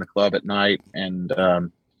play in the club at night. And,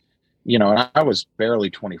 and I was barely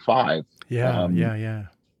 25. Yeah.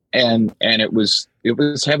 And it was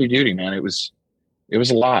heavy duty, man. It was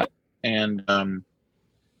a lot. And,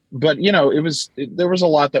 but there was a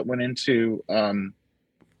lot that went into,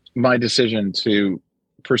 my decision to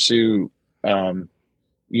pursue,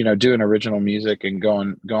 doing original music and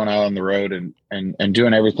going out on the road and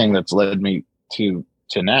doing everything that's led me to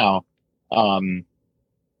now. And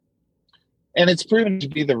it's proven to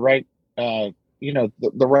be the right, the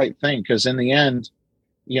right thing. 'Cause in the end,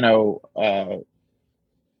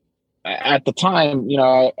 at the time,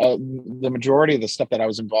 the majority of the stuff that I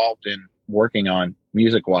was involved in working on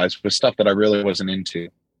music wise was stuff that I really wasn't into.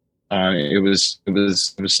 It was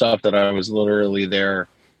stuff that I was literally there.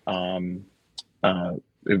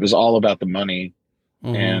 It was all about the money.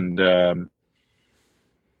 Mm-hmm.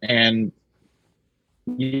 And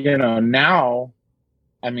now,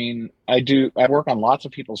 I work on lots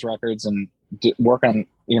of people's records and work on,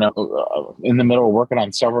 in the middle of working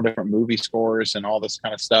on several different movie scores and all this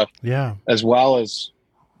kind of stuff. Yeah. As well as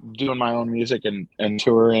doing my own music and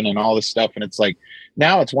touring and all this stuff. And it's like,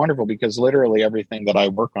 now it's wonderful because literally everything that I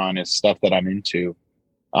work on is stuff that I'm into.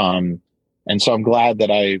 And so I'm glad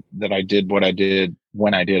that I did what I did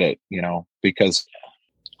when I did it, because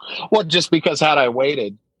had I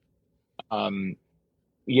waited,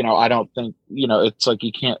 I don't think, it's like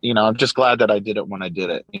you can't, I'm just glad that I did it when I did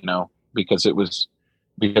it, because I'm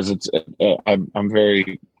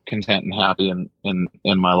very content and happy in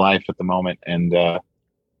my life at the moment, and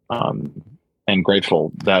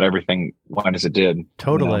grateful that everything went as it did.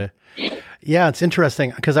 Totally. Yeah, it's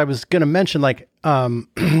interesting because I was going to mention, like,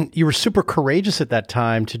 you were super courageous at that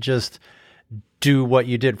time to just do what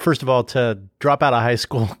you did. First of all, to drop out of high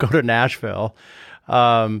school, go to Nashville,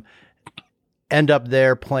 end up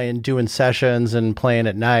there doing sessions and playing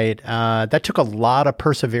at night. That took a lot of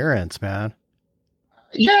perseverance, man.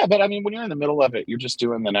 Yeah, but I mean, when you're in the middle of it, you're just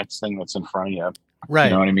doing the next thing that's in front of you. Right.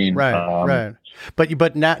 You know what I mean? Right. Right.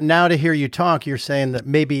 But now to hear you talk, you're saying that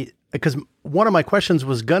maybe, because one of my questions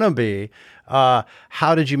was going to be,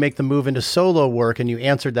 how did you make the move into solo work? And you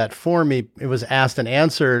answered that for me. It was asked and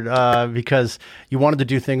answered because you wanted to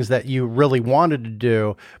do things that you really wanted to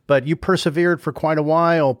do, but you persevered for quite a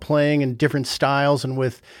while, playing in different styles and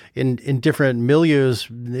in different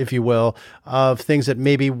milieus, if you will, of things that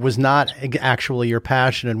maybe was not actually your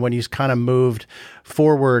passion. And when you kind of moved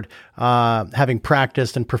forward, having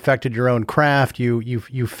practiced and perfected your own craft,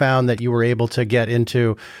 you found that you were able to get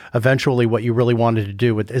into eventually what you really wanted to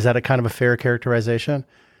do. Is that a kind of a fair characterization?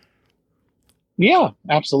 Yeah,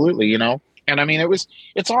 absolutely. And I mean,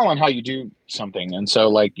 it's all on how you do something. And so,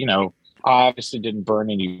 like, I obviously didn't burn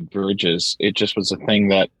any bridges. It just was a thing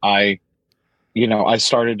that I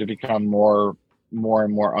started to become more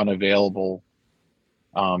and more unavailable,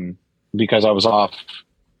 because I was off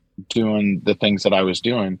doing the things that I was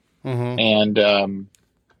doing. Mm-hmm. And,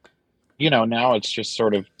 now it's just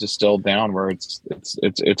sort of distilled down where it's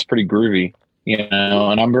pretty groovy,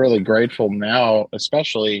 and I'm really grateful now,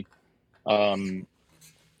 especially,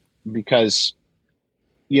 because,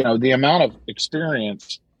 the amount of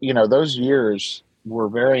experience, those years were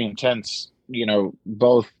very intense,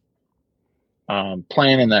 both,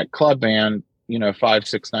 playing in that club band,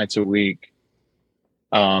 5-6 nights a week.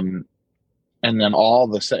 And then all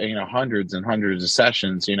the, hundreds and hundreds of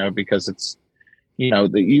sessions, because it's, you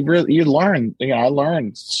learn, I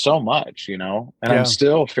learned so much, and I'm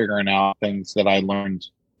still figuring out things that I learned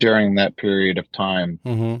during that period of time.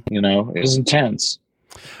 Mm-hmm. It was intense.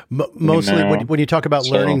 Mostly when you talk about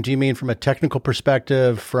learning, do you mean from a technical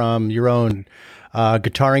perspective, from your own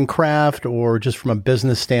guitaring craft, or just from a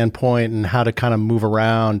business standpoint and how to kind of move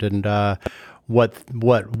around and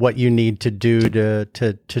what you need to do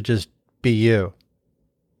to just be you?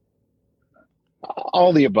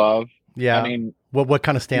 All the above. Yeah. I mean, what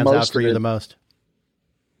kind of stands out for you the most?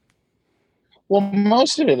 Well,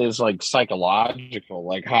 most of it is like psychological,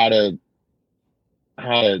 like how to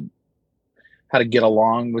get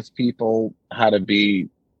along with people, how to be,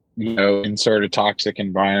 in sort of toxic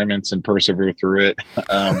environments and persevere through it.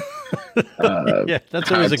 Yeah,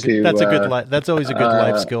 that's always a good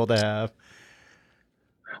life skill to have.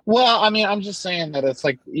 Well, I mean, I'm just saying that it's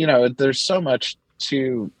like, there's so much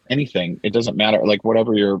to anything. It doesn't matter, like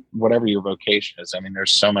whatever your vocation is. I mean,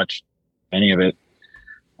 there's so much, any of it.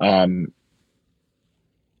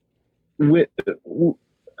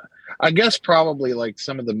 I guess probably like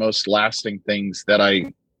some of the most lasting things that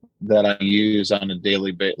I use on a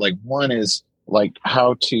daily basis. Like one is like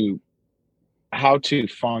how to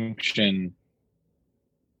function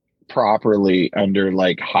properly under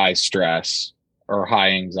like high stress or high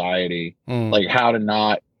anxiety, like how to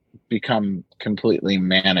not become completely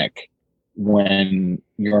manic when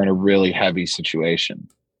you're in a really heavy situation.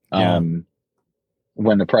 Yeah.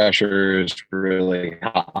 When the pressure is really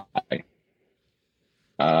high.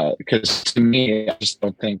 Because to me, I just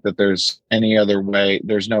don't think that there's any other way.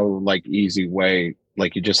 There's no like easy way.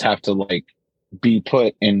 Like you just have to like be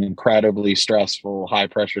put in incredibly stressful, high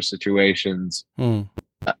pressure situations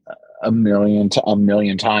a million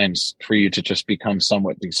times for you to just become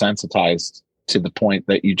somewhat desensitized to the point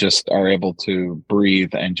that you just are able to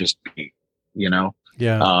breathe and just be, Yeah.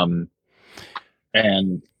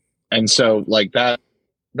 And so like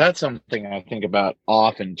that's something I think about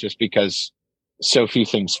often, just because so few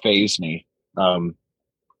things faze me.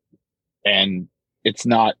 And it's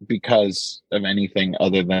not because of anything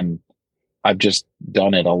other than I've just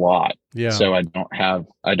done it a lot. Yeah. So I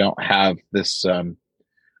don't have this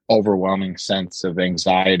overwhelming sense of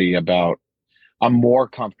anxiety about. I'm more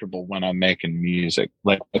comfortable when I'm making music,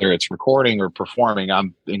 like whether it's recording or performing.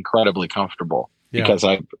 I'm incredibly comfortable because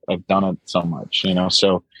I've done it so much,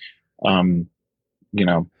 So,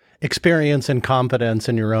 experience and confidence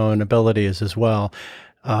in your own abilities as well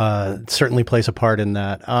certainly plays a part in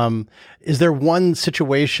that. Is there one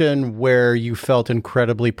situation where you felt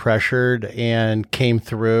incredibly pressured and came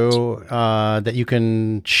through that you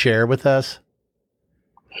can share with us?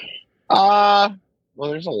 Well,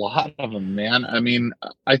 there's a lot of them, man. I mean,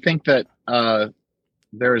 I think that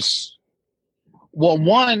there's, well,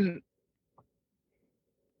 one,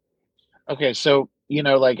 okay, so, you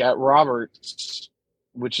know, like at Roberts,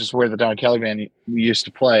 which is where the Don Kelly band we used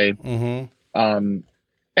to play,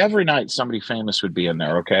 every night somebody famous would be in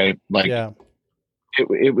there, okay? Like,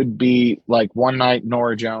 it would be like one night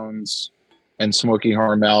Norah Jones and Smokey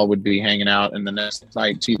Hormel would be hanging out, and the next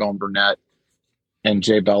night T-Bone Burnett and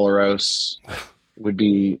Jay Bellerose would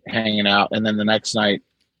be hanging out, and then the next night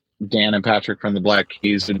Dan and Patrick from the Black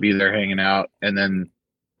Keys would be there hanging out, and then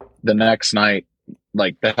the next night,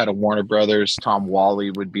 like the head of Warner Brothers, Tom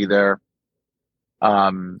Whalley, would be there.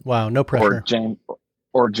 Wow, no pressure.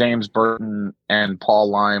 Or James Burton and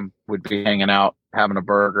Paul Lyme would be hanging out having a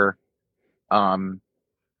burger. And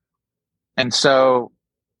so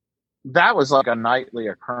that was like a nightly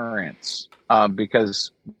occurrence,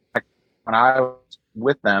 because when I was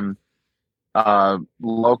with them,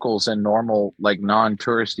 locals and normal, like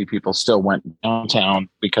non-touristy people still went downtown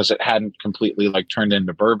because it hadn't completely like turned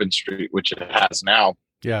into Bourbon Street, which it has now.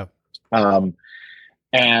 Yeah.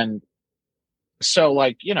 And so,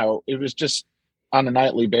 like, you know, it was just on a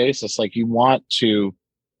nightly basis. Like, you want to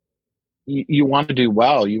do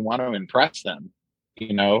well, you want to impress them,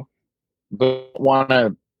 you know, but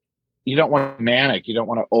you don't want to manic, you don't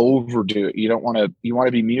want to overdo it, you want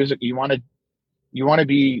to be music, you want to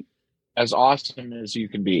be as awesome as you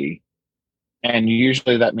can be. And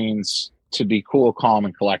usually that means to be cool, calm,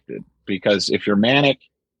 and collected, because if you're manic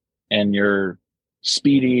and you're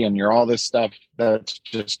speedy and you're all this stuff, that's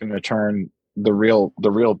just going to turn the real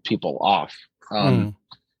people off. And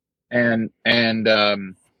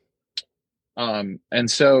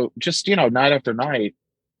so just, you know, night after night,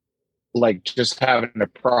 like just having a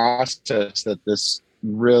process that this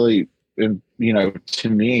really, you know, to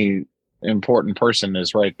me, important person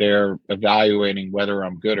is right there evaluating whether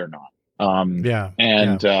I'm good or not.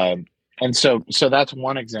 And so that's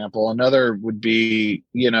one example. Another would be,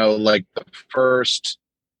 you know, like the first,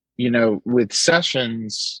 you know, with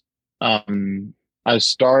sessions, I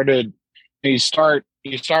started, you start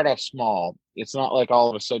off small. It's not like all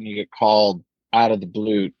of a sudden you get called out of the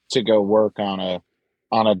blue to go work on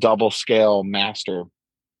a double scale master.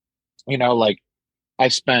 You know, like I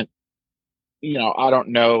spent, you know, I don't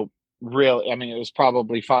know really, I mean, it was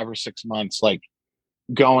probably 5 or 6 months, like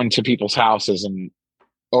going to people's houses and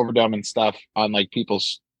overdubbing stuff on like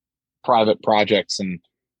people's private projects and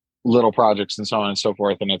little projects and so on and so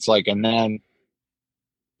forth. And it's like, and then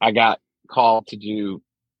I got called to do,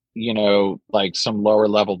 you know, like some lower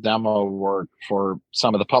level demo work for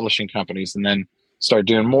some of the publishing companies, and then started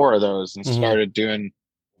doing more of those, and started doing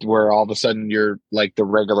where all of a sudden you're like the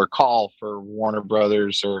regular call for Warner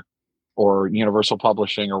Brothers or Universal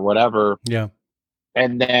Publishing or whatever. Yeah.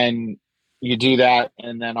 And then you do that,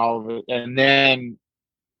 and then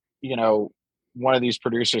you know, one of these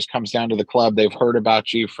producers comes down to the club. They've heard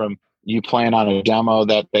about you from you playing on a demo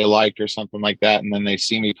that they liked or something like that. And then they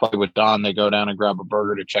see me play with Don. They go down and grab a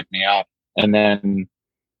burger to check me out. And then,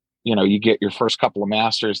 you know, you get your first couple of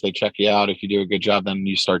masters. They check you out. If you do a good job, then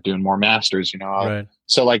you start doing more masters, you know? Right.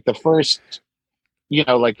 So like the first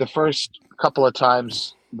couple of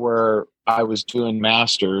times where I was doing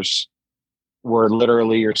masters where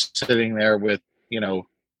literally you're sitting there with, you know,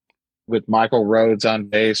 with Michael Rhodes on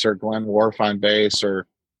bass or Glenn Worf on bass or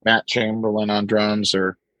Matt Chamberlain on drums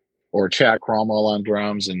or Chad Cromwell on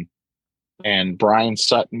drums and Brian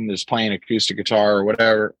Sutton is playing acoustic guitar or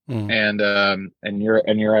whatever. And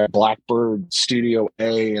you're at Blackbird Studio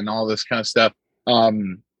A and all this kind of stuff.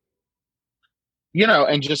 You know,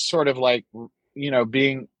 and just sort of like, you know,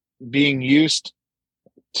 being used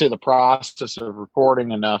to the process of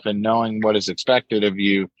recording enough and knowing what is expected of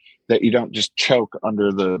you that you don't just choke under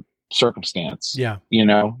the circumstance. Yeah. You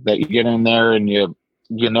know, that you get in there and you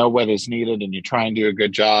know what is needed and you try and do a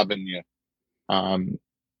good job, and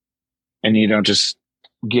you don't just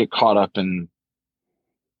get caught up in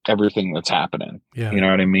everything that's happening. Yeah. You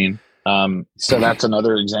know what I mean? So that's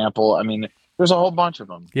another example. I mean, there's a whole bunch of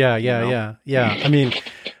them. Yeah. I mean,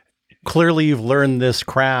 clearly you've learned this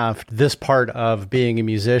craft, this part of being a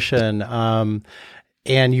musician, and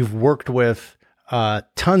you've worked with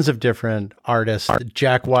tons of different artists: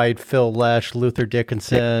 Jack White, Phil Lesh, Luther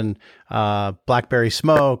Dickinson, Blackberry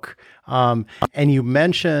Smoke. And you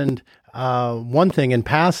mentioned one thing in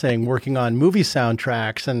passing, working on movie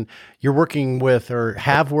soundtracks, and you're working with or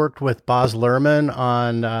have worked with Baz Luhrmann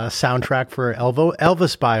on soundtrack for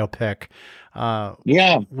Elvis biopic.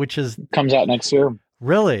 Which comes out next year.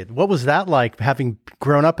 Really? What was that like, having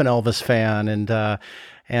grown up an Elvis fan? And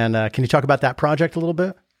can you talk about that project a little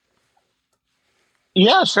bit?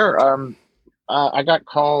 Yeah, sure. I got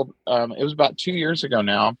called. It was about 2 years ago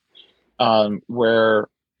now, where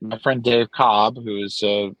my friend Dave Cobb, who is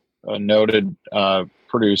a noted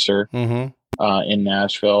producer in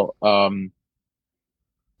Nashville,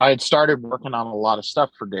 I had started working on a lot of stuff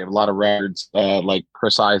for Dave, a lot of records, like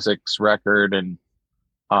Chris Isaak's record and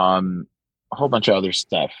a whole bunch of other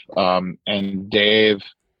stuff. And Dave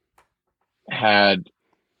had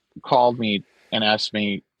called me and asked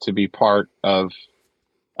me to be part of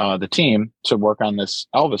the team to work on this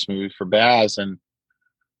Elvis movie for Baz. And,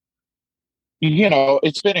 you know,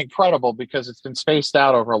 it's been incredible because it's been spaced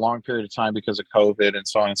out over a long period of time because of COVID and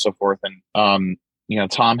so on and so forth. And, you know,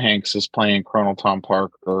 Tom Hanks is playing Colonel Tom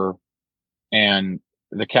Parker, and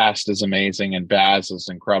the cast is amazing, and Baz is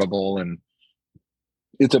incredible. And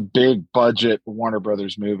it's a big budget Warner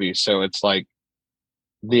Brothers movie. So it's like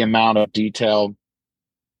the amount of detail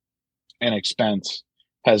and expense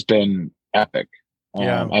has been epic.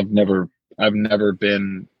 Yeah. I've never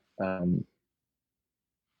been,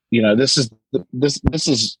 you know, this is,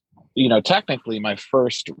 you know, technically my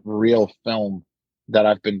first real film that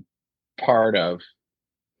I've been part of.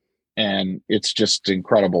 And it's just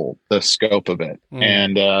incredible, the scope of it.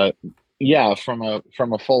 And, yeah, from a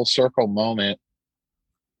full circle moment,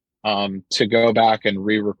 to go back and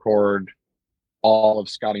re-record all of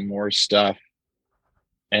Scotty Moore's stuff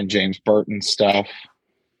and James Burton's stuff.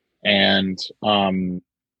 And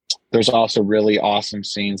there's also really awesome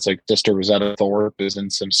scenes, like Sister Rosetta Thorpe is in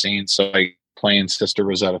some scenes, so like playing Sister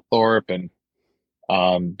Rosetta Thorpe, and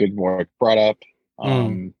Big Boy Crudup,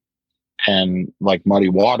 and like Muddy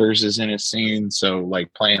Waters is in a scene, so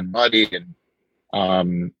like playing Muddy.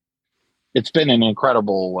 And it's been an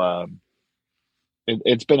incredible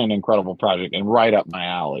it's been an incredible project and right up my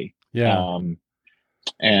alley. And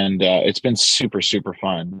it's been super, super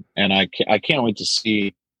fun, and I can't wait to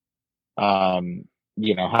see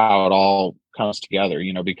you know, how it all comes together,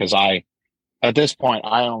 you know, because at this point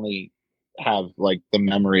I only have like the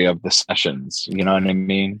memory of the sessions, you know what I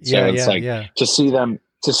mean? So it's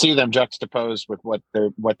to see them juxtaposed with what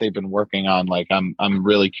they've been working on, like I'm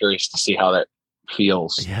really curious to see how that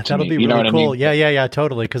feels. Yeah, that'll be really cool. I mean? Yeah,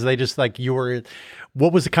 totally. Because they just like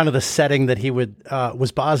what was the kind of the setting that he would,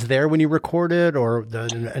 was Baz there when you recorded, or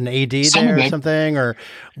an AD there or something? Or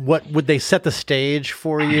what would they set the stage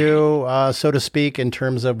for you, so to speak, in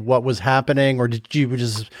terms of what was happening? Or did you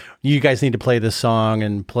guys need to play this song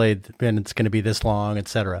and it's going to be this long, et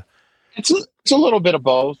cetera? It's a little bit of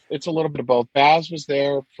both. Baz was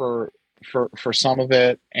there for some of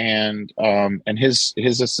it. And his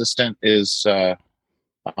assistant has been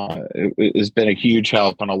a huge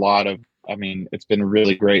help, and it's been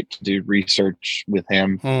really great to do research with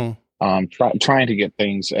him, trying to get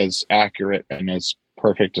things as accurate and as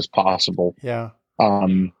perfect as possible. Yeah.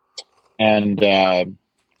 Yeah,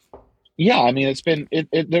 I mean, there's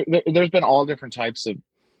been all different types of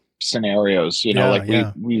scenarios, you know,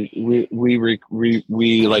 we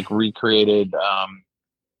like recreated,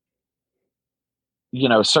 you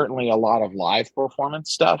know, certainly a lot of live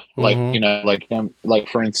performance stuff, like, you know, like him, like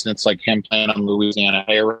for instance, like him playing on Louisiana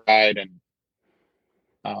Hayride, and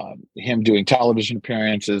him doing television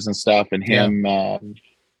appearances and stuff, and him,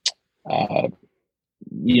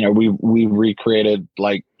 you know, we recreated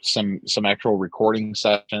like some actual recording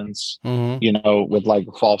sessions, you know, with like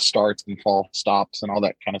false starts and false stops and all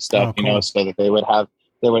that kind of stuff, you know, so that they would have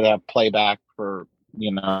playback for, you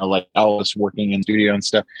know, like Elvis working in studio and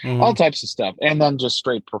stuff, all types of stuff. And then just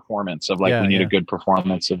straight performance of like, we need a good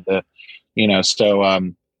performance of the, you know, so,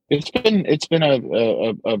 it's been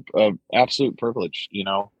a absolute privilege, you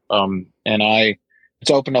know. And it's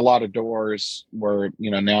opened a lot of doors where, you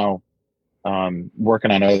know, now, working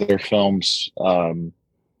on other films,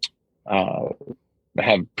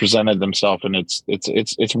 have presented themselves, and it's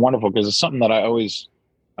wonderful, because it's something that I always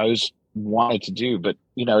wanted to do, but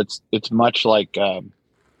you know, it's much like,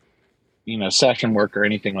 you know, session work or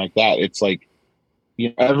anything like that. It's like, you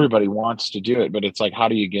know, everybody wants to do it, but it's like, how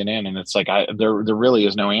do you get in? And it's like, there really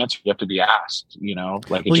is no answer. You have to be asked, you know,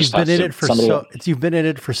 like, you've been in it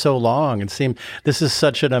for so long. It seemed this is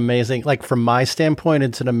such an amazing, like from my standpoint,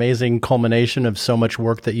 it's an amazing culmination of so much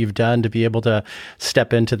work that you've done to be able to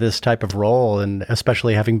step into this type of role. And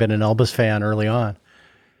especially having been an Elvis fan early on.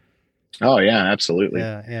 Oh yeah, absolutely.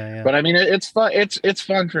 Yeah. But I mean, it's fun. It's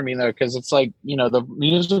fun for me though, because it's like, you know, the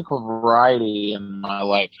musical variety in my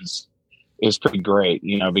life is pretty great,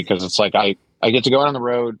 you know, because it's like I get to go out on the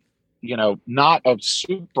road, you know, not a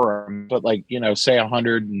super, but like, you know, say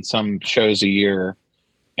 100 and some shows a year,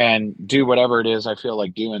 and do whatever it is I feel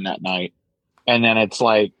like doing that night. And then it's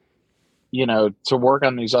like, you know, to work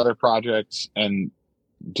on these other projects and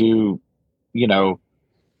do, you know,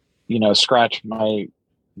 scratch my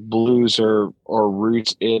blues or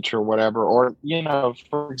roots itch or whatever. Or,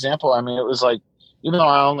 for example, I mean, it was like, even though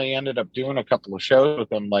I only ended up doing a couple of shows with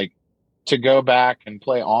them, like to go back and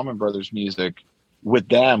play Allman Brothers music with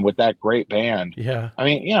them, with that great band. Yeah. I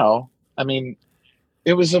mean,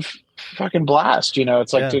 it was a fucking blast,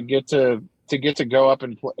 it's like to get to go up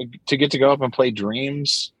and play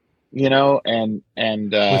Dreams, and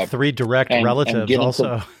with 3 direct relatives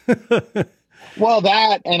also. Well,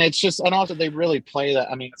 that, and it's just, and also they really play that.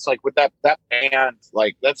 I mean, it's like with that band,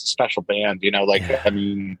 like that's a special band, I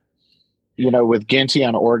mean, with Ginty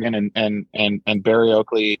on organ and Barry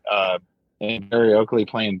Oakley,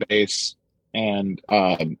 playing bass, and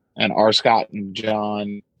R. Scott and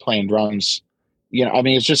John playing drums. I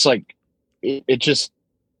mean, it's just like, it's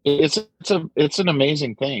an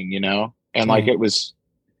amazing thing, and like it was,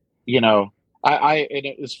 and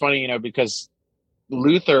it was funny, because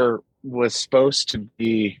Luther was supposed to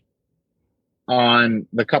be on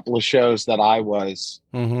the couple of shows that I was,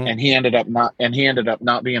 and he ended up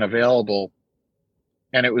not being available.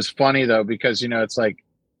 And it was funny though, because, it's like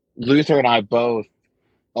Luther and I both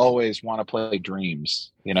always want to play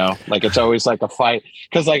Dreams, like it's always like a fight.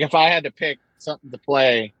 Cause like, if I had to pick something to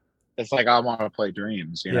play, it's like, I want to play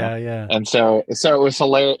Dreams, Yeah. And so it was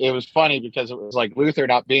hilarious. It was funny because it was like Luther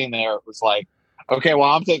not being there. It was like, okay, well,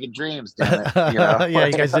 I'm taking Dreams, damn it. Yeah,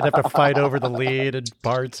 you guys didn't have to fight over the lead and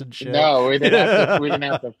parts and shit. No, we didn't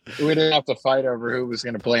have to fight over who was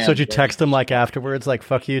going to play. So did you text him like afterwards, like,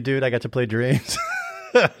 "Fuck you, dude, I got to play Dreams"?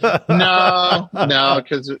 No,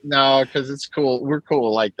 because it's cool. We're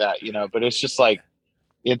cool like that, But it's just like,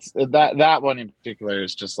 it's that one in particular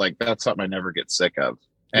is just like, that's something I never get sick of,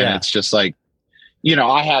 and it's just like,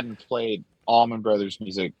 I hadn't played Allman Brothers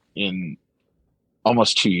music in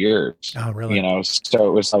almost 2 years. Oh, really? So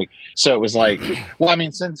it was like, well, I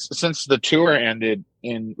mean, since the tour ended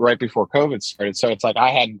right before COVID started, so it's like I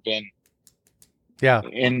hadn't been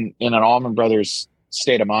in an Allman Brothers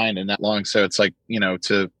state of mind in that long. So it's like,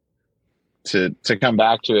 to come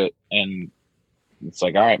back to it, and it's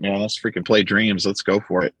like, all right, man, let's freaking play Dreams. Let's go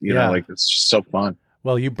for it. Like it's just so fun.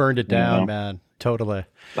 Well, you burned it down, man. Totally.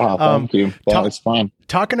 Oh, thank you. That was fun.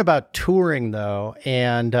 Talking about touring though,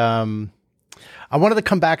 and I wanted to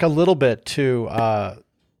come back a little bit to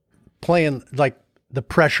playing, like the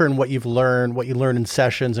pressure and what you learn in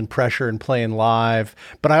sessions, and pressure and playing live.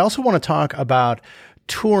 But I also want to talk about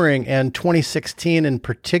touring, and 2016 in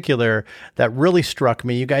particular, that really struck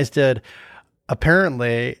me. You guys did,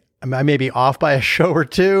 apparently, I may be off by a show or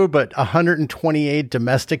two, but 128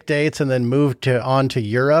 domestic dates, and then moved on to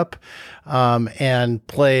Europe, and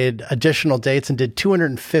played additional dates, and did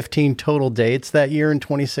 215 total dates that year in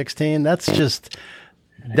 2016. That's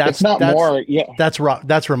more. Yeah, that's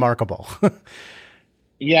remarkable.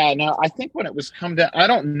 Yeah, no, I think when it was come down, I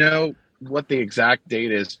don't know what the exact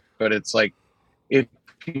date is, but it's like, if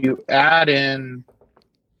you add in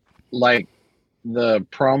like the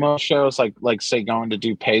promo shows, like say going to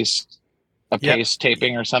do Pace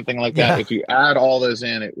taping or something like that. If you add all those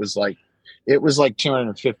in, it was like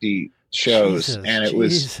 250 shows. Jesus, and it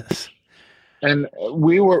was, and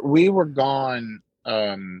we were gone.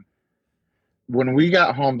 When we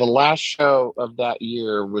got home, the last show of that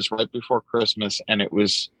year was right before Christmas, and it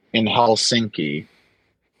was in Helsinki.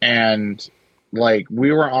 And like,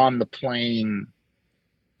 we were on the plane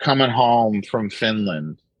coming home from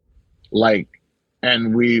Finland, like,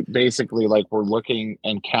 and we basically like were looking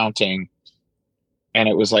and counting, and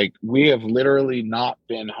it was like, we have literally not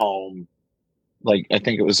been home, like, I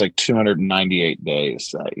think it was like 298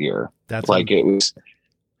 days that year. That's like, it was,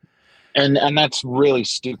 and that's really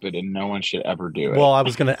stupid, and no one should ever do it. Well, I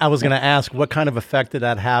was gonna ask, what kind of effect did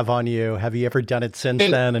that have on you? Have you ever done it since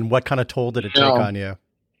then? And what kind of toll did it take on you?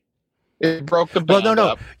 It broke the band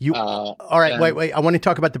up. All right, wait. I want to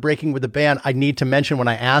talk about the breaking with the band. I need to mention, when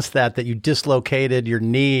I asked that you dislocated your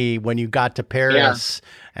knee when you got to Paris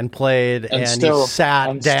and played, and you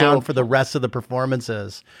sat down for the rest of the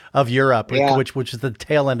performances of Europe, which is the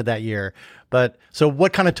tail end of that year. But so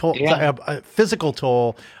what kind of toll, physical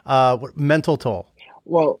toll, mental toll?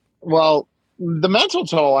 Well, the mental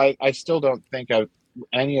toll, I still don't think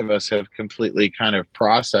any of us have completely kind of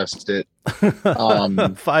processed it.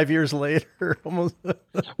 5 years later, almost.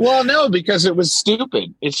 Well, no, because it was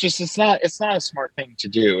stupid. It's not a smart thing to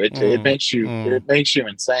do. It makes you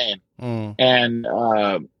insane, and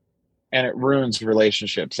it ruins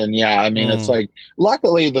relationships. And I mean, it's like,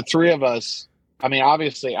 luckily the three of us, I mean,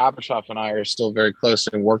 obviously Abishoff and I are still very close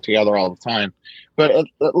and work together all the time, but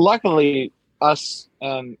luckily us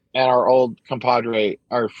and our old compadre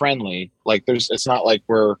are friendly. Like, it's not like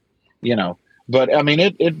we're, but I mean,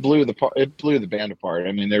 it blew the band apart.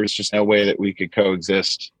 I mean, there was just no way that we could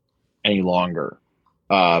coexist any longer.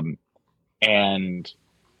 And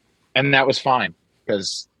that was fine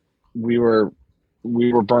because we were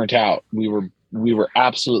burnt out. We were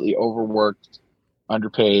absolutely overworked,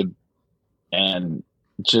 underpaid, and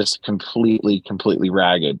just completely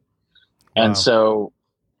ragged. Wow. And so,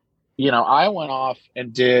 I went off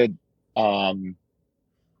and did, in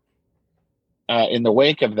the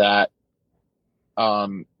wake of that,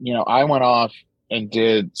 I went off and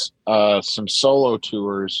did some solo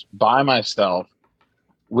tours by myself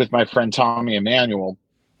with my friend Tommy Emmanuel,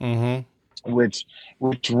 which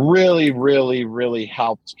really, really, really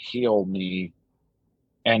helped heal me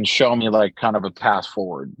and show me like kind of a path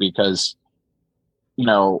forward, because,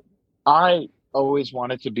 I always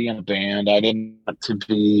wanted to be in a band. I didn't want to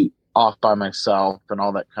be off by myself and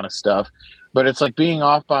all that kind of stuff. But it's like being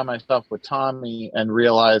off by myself with Tommy and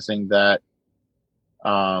realizing that,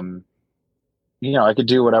 I could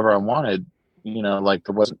do whatever I wanted, like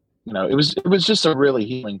there wasn't, it was just a really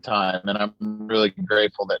healing time. And I'm really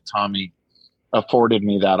grateful that Tommy afforded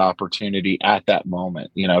me that opportunity at that moment,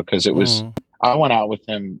 because it was, I went out with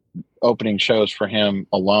him opening shows for him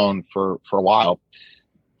alone for a while.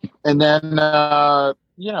 And then,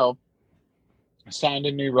 signed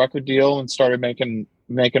a new record deal and started making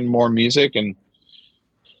more music. And,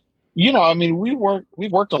 I mean, we've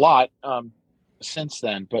worked a lot, since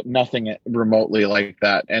then, but nothing remotely like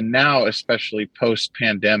that. And now, especially post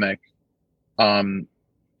pandemic,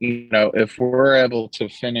 if we're able to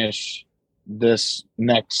finish this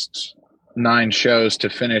next 9 shows to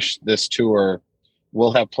finish this tour,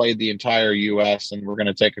 we'll have played the entire US, and we're going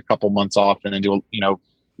to take a couple months off and then do,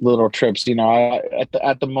 little trips.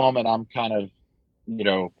 At the moment, I'm kind of,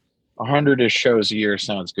 100-ish shows a year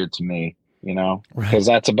sounds good to me, because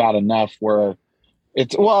that's about enough where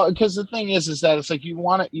it's, because the thing is that it's like you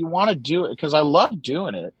want to do it because I love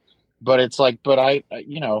doing it, but it's like, but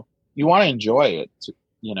you want to enjoy it,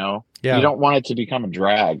 you don't want it to become a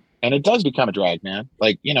drag, and it does become a drag, man.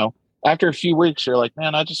 Like, after a few weeks, you're like,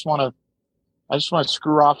 man, I just want to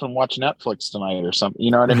screw off and watch Netflix tonight or something.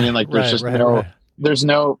 You know what I mean? Like, there's there's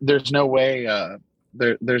no way,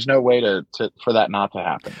 there's no way to for that not to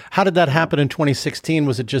happen. How did that happen in 2016?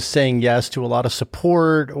 Was it just saying yes to a lot of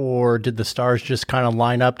support, or did the stars just kind of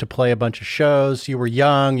line up to play a bunch of shows? You were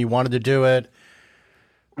young, you wanted to do it.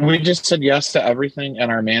 We just said yes to everything,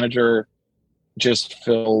 and our manager just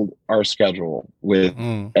filled our schedule with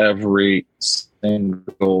every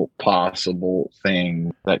single possible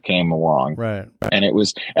thing that came along. Right. And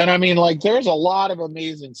I mean, like, there's a lot of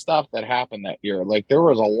amazing stuff that happened that year. Like, there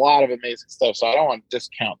was a lot of amazing stuff. So I don't want to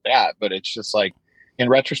discount that, but it's just like, in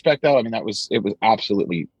retrospect though, I mean, it was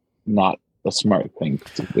absolutely not a smart thing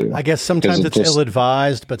to do. I guess sometimes it's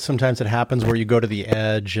ill-advised, but sometimes it happens where you go to the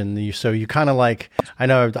edge, and you kind of like, I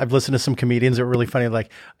know I've listened to some comedians that are really funny. Like,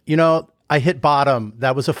 I hit bottom.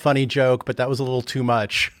 That was a funny joke, but that was a little too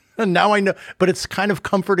much. And now I know, but it's kind of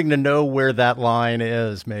comforting to know where that line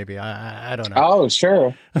is. Maybe I don't know. Oh,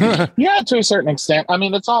 sure. Yeah, to a certain extent. I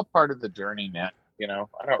mean, it's all part of the journey, man. I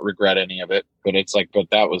don't regret any of it, but it's like, but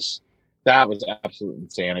that was absolute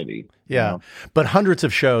insanity. Yeah. But hundreds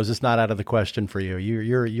of shows is not out of the question for you.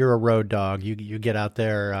 You're a road dog. You get out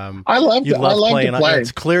there. I love playing.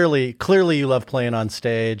 It's clearly you love playing on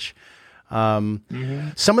stage. Some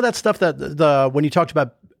of that stuff that when you talked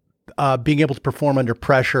about being able to perform under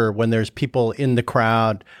pressure when there's people in the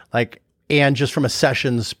crowd, like, and just from a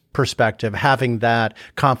sessions perspective, having that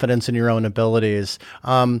confidence in your own abilities,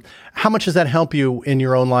 how much does that help you in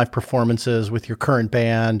your own live performances with your current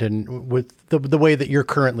band and with the way that you're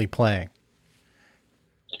currently playing?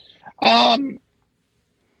 Well,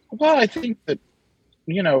 I think that,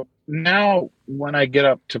 now when I get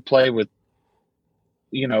up to play with,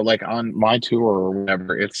 like on my tour or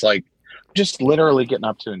whatever, it's like just literally getting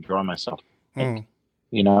up to enjoy myself. I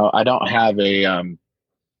don't have a, I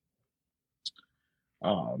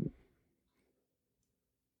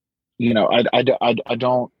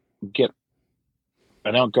don't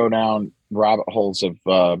go down rabbit holes of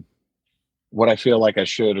what I feel like I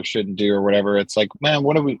should or shouldn't do or whatever. It's like, man,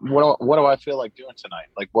 what do I feel like doing tonight?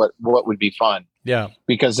 Like what would be fun? Yeah.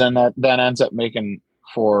 Because then that ends up making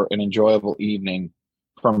for an enjoyable evening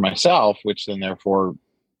for myself, which then therefore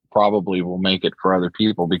probably will make it for other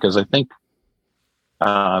people. Because I think,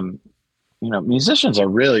 musicians are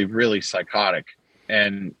really, really psychotic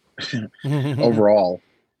and overall,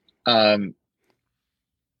 they're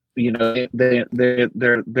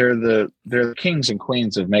the kings and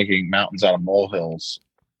queens of making mountains out of molehills.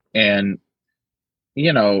 And,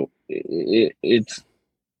 it's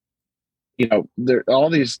there's all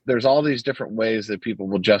these different ways that people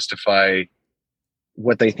will justify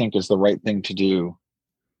what they think is the right thing to do.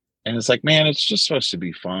 And it's like, man, it's just supposed to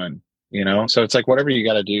be fun, So it's like whatever you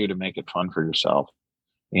got to do to make it fun for yourself,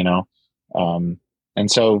 And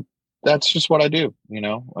so that's just what I do,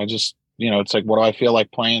 I just, it's like, what do I feel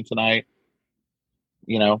like playing tonight?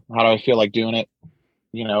 How do I feel like doing it?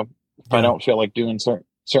 If I don't feel like doing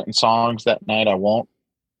certain songs that night, I won't,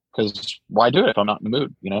 because why do it if I'm not in the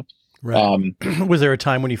mood, Right. Was there a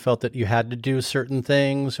time when you felt that you had to do certain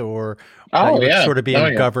things, or you were sort of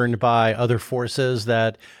being governed by other forces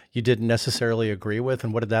that you didn't necessarily agree with?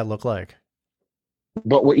 And what did that look like?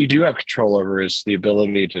 But what you do have control over is the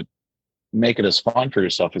ability to make it as fun for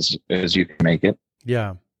yourself as you can make it.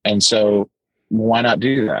 Yeah. And so why not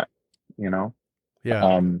do that?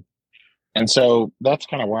 Yeah. And so that's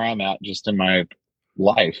kind of where I'm at just in my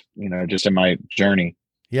life, just in my journey.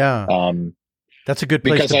 Yeah. That's a good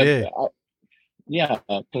place to be.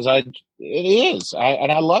 Because it is.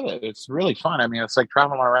 And I love it. It's really fun. I mean, it's like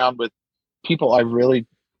traveling around with people I really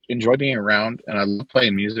enjoy being around and I love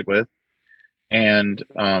playing music with. And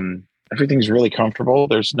everything's really comfortable.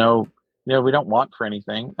 There's no, we don't want for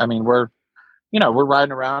anything. I mean, we're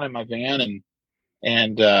riding around in my van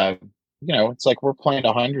and it's like we're playing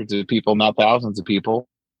to hundreds of people, not thousands of people.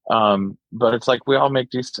 But it's like we all make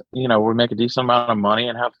decent, we make a decent amount of money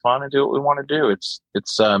and have fun and do what we want to do. It's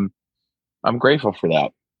I'm grateful for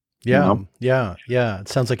that. Yeah. Yeah. It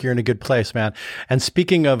sounds like you're in a good place, man. And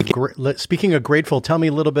speaking of grateful, tell me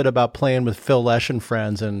a little bit about playing with Phil Lesh and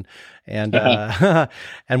friends and and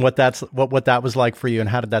what that was like for you, and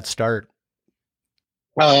how did that start?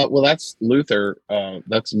 Well, that's Luther.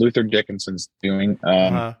 That's Luther Dickinson's doing.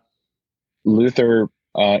 Luther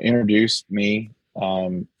introduced me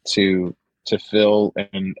to Phil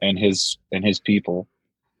and his people,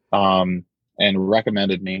 and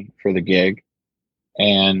recommended me for the gig,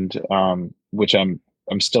 and which I'm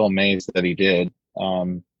still amazed that he did,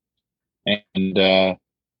 and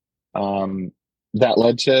that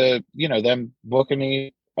led to them booking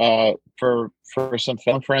me for some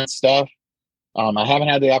Film Friends stuff. I haven't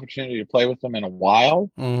had the opportunity to play with them in a while.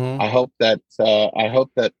 Mm-hmm. I hope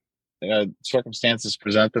that circumstances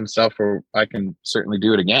present themselves where I can certainly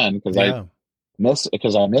do it again, because I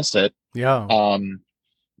miss it. Yeah.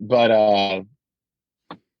 But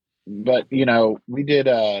we did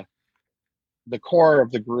the core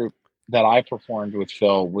of the group that I performed with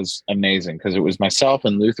Phil was amazing, because it was myself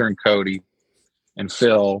and Luther and Cody and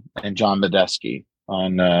Phil and John Medeski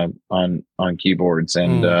on keyboards,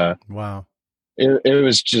 and wow. It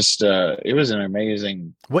was just it was an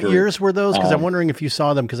amazing What group. years were those? Because I'm wondering if you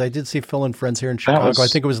saw them, because I did see Phil and Friends here in Chicago. I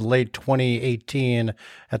think it was late 2018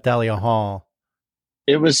 at Thalia Hall.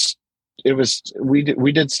 It was we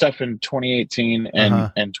did stuff in 2018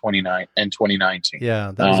 and 2019.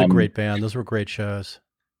 Yeah, that was a great band. Those were great shows.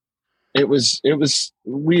 It was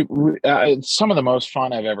we some of the most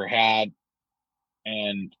fun I've ever had,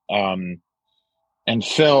 and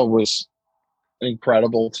Phil was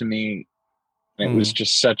incredible to me. It was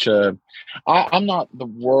just such a. I'm not the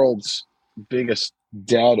world's biggest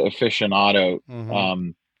Dead aficionado.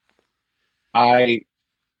 I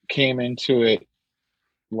came into it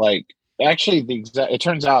like, actually it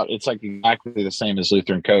turns out it's like exactly the same as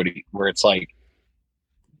Luther and Cody, where it's like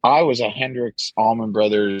I was a Hendrix, Allman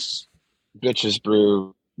Brothers, Bitches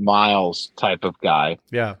Brew, Miles type of guy.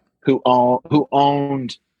 Yeah. Who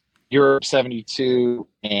owned Europe 72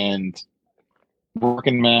 and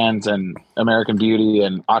Working Man's and American Beauty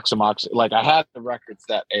and Oxymox. Like, I had the records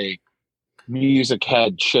that a music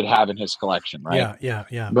head should have in his collection, right? Yeah.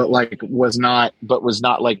 But was not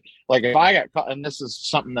like if I got caught, and this is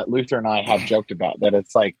something that Luther and I have joked about, that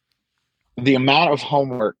it's like the amount of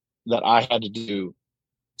homework that I had to do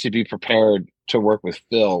to be prepared to work with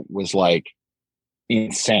Phil was like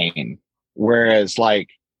insane. Whereas like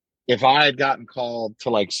if I had gotten called to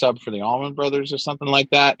like sub for the Allman Brothers or something like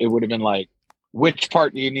that, it would have been like, which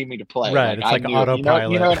part do you need me to play? Right. It's like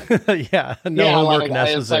autopilot. Yeah. No homework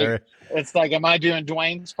necessary. It's like, am I doing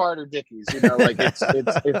Dwayne's part or Dickie's? Like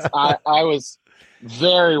I was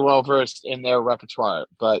very well versed in their repertoire,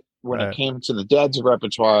 but when it came to the Dead's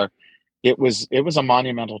repertoire, it was a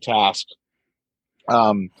monumental task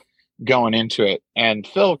going into it. And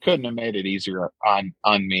Phil couldn't have made it easier on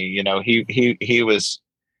me. He was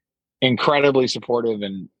incredibly supportive,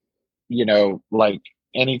 and like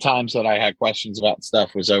any times that I had questions about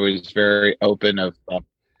stuff was always very open of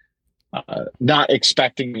not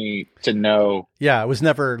expecting me to know. Yeah, it was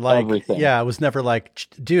never like everything. Yeah, it was never like,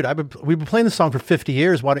 dude, we've been playing this song for 50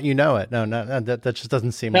 years. Why don't you know it? No, that just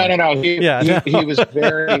doesn't seem. No. He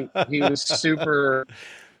was super.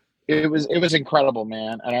 it was incredible,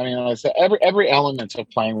 man. And I mean, like I said, every element of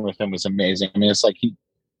playing with him was amazing. I mean, it's like he,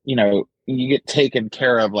 you know, you get taken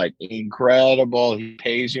care of like incredible. He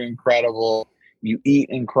pays you incredible. You eat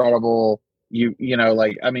incredible. You know,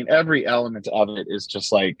 like, I mean, every element of it is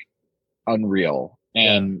just like unreal.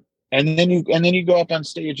 And then you go up on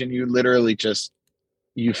stage and you literally just,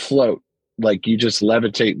 you float, like you just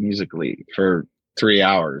levitate musically for 3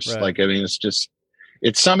 hours. Right. Like, I mean, it's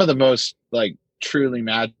some of the most like truly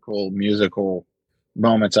magical musical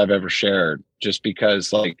moments I've ever shared, just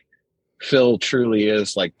because like Phil truly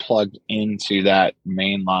is like plugged into that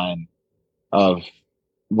main line of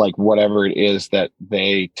like whatever it is that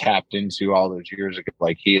they tapped into all those years ago.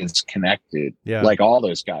 Like he is connected, like all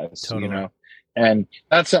those guys, totally. You know. And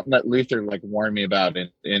that's something that Luther like warned me about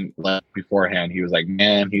in like beforehand. He was like,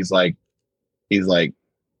 man, he's like,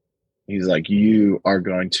 you are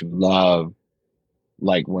going to love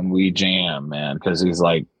like when we jam, man. Cause he's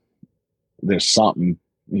like, there's something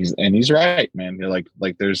he's right, man. You're like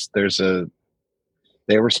they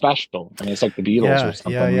were special. I mean, it's like the Beatles or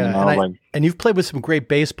something. You know? And you've played with some great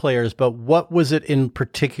bass players, but what was it in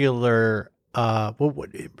particular? What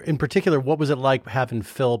was it like having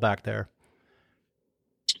Phil back there?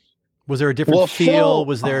 Was there a different feel? Phil,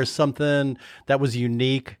 was there something that was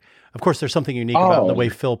unique? Of course, there's something unique about the way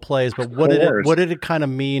Phil plays, but what did it kind of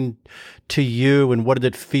mean to you, and what did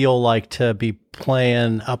it feel like to be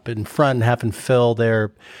playing up in front and having Phil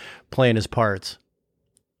there playing his parts?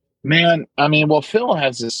 Man, I mean, well, Phil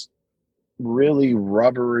has this really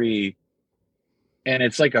rubbery, and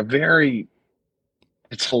it's like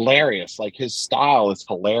it's hilarious. Like his style is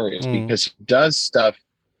hilarious because he does stuff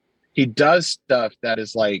that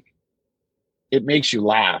is like, it makes you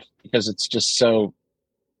laugh because it's just so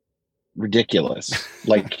ridiculous.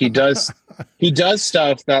 Like he does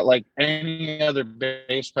stuff that like any other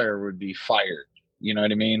bass player would be fired. You know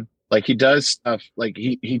what I mean? Like he does stuff like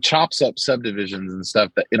he chops up subdivisions and stuff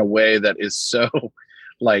that in a way that is so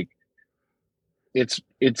like it's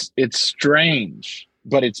strange,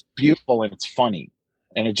 but it's beautiful and it's funny,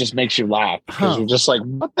 and it just makes you laugh because you're just like,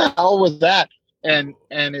 what the hell was that? And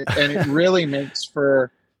it really makes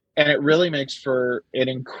for an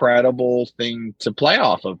incredible thing to play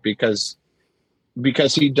off of because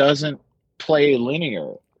he doesn't play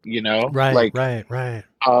linear, you know? Right.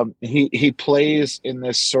 He plays in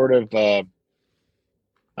this sort of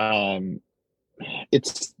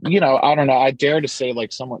it's, you know, I don't know, I dare to say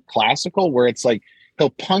like somewhat classical, where it's like he'll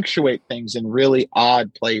punctuate things in really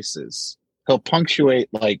odd places. He'll punctuate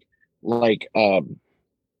like the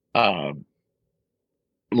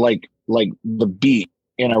beat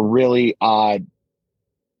in a really odd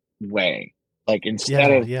way. Like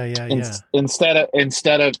instead of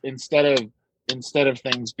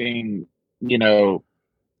things being, you know,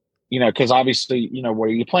 because obviously, you know, what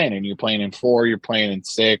are you playing in? You're playing in 4, you're playing in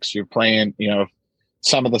 6, you're playing, you know,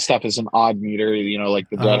 some of the stuff is an odd meter, you know, like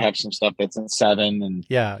the Dead have some stuff that's in 7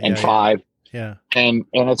 and 5. Yeah. And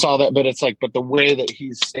it's all that, but it's like, but the way that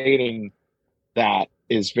he's stating that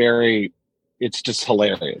is it's just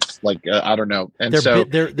hilarious. Like, I don't know. And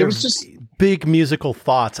there was just big musical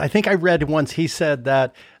thoughts. I think I read once he said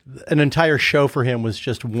that an entire show for him was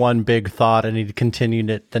just one big thought, and he'd continued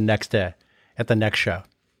it the next day at the next show.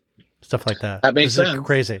 Stuff like that. That makes sense.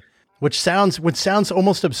 Crazy. Which sounds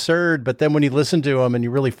almost absurd, but then when you listen to him and you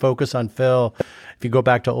really focus on Phil, if you go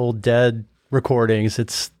back to old Dead recordings,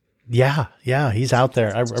 it's he's out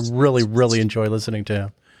there. I really, really enjoy listening to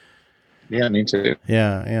him. Yeah, me too.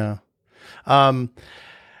 Yeah.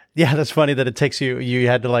 Yeah, that's funny that it takes you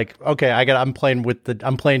had to like, okay, I'm playing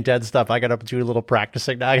Dead stuff. I got to do a little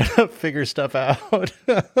practicing now. I got to figure stuff out.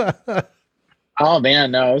 Oh man,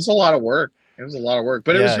 no, it was a lot of work.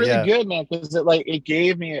 But it was really good, man, because it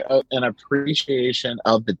gave me an appreciation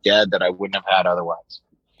of the Dead that I wouldn't have had otherwise.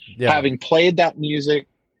 Yeah. Having played that music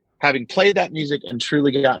and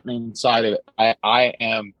truly gotten inside of it, I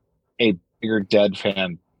am a bigger Dead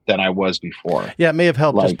fan than I was before. Yeah, it may have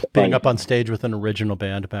helped just being up on stage with an original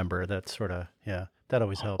band member. That sort of, that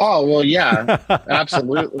always helps. Oh, well, yeah,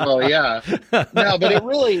 absolutely. Well, yeah, no, but it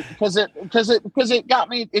really, because it got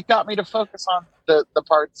me to focus on the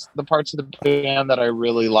parts of the band that I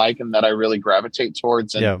really like and that I really gravitate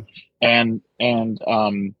towards. And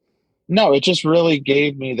no, it just really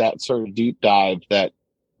gave me that sort of deep dive that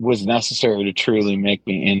was necessary to truly make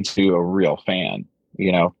me into a real fan,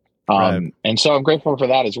 you know? Right. And so I'm grateful for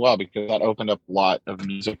that as well, because that opened up a lot of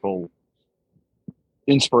musical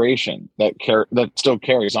inspiration that still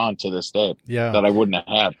carries on to this day that I wouldn't have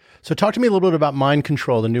had. So talk to me a little bit about Mind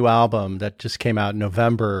Control, the new album that just came out in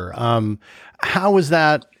November. How was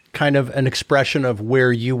that kind of an expression of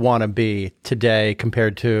where you want to be today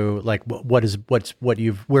compared to like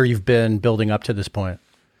where you've been building up to this point?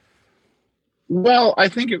 Well, I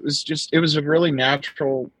think it was a really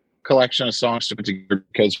natural collection of songs to put together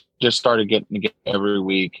because we just started getting together every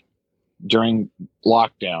week during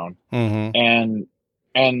lockdown and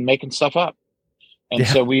making stuff up. And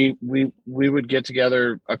so we would get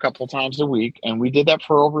together a couple times a week, and we did that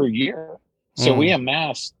for over a year. So we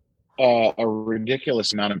amassed a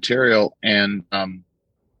ridiculous amount of material, and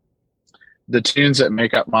the tunes that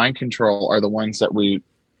make up Mind Control are the ones that we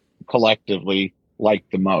collectively like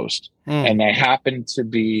the most. And they happen to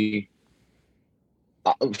be,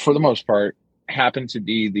 for the most part,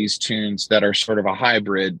 these tunes that are sort of a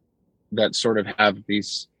hybrid, that sort of have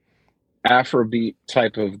these Afrobeat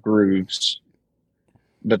type of grooves,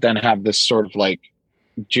 but then have this sort of like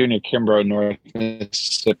Junior Kimbrough, North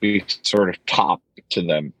Mississippi sort of top to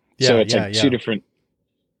them. So it's two different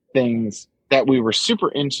things that we were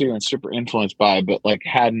super into and super influenced by, but like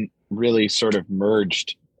hadn't really sort of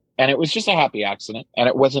merged. And it was just a happy accident, and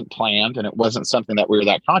it wasn't planned, and it wasn't something that we were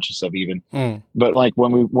that conscious of even. But like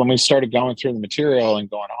when we started going through the material and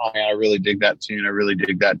going, oh man, I really dig that tune. I really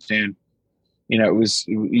dig that tune. You know,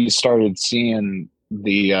 you started seeing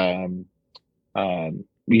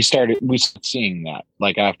we started seeing that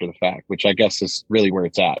like after the fact, which I guess is really where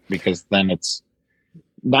it's at, because then it's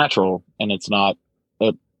natural and it's not,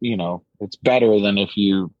 it's better than if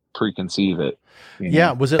you preconceive it.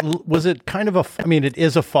 Yeah. Was it kind of it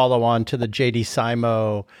is a follow on to the JD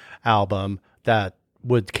Simo album that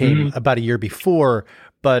came about a year before,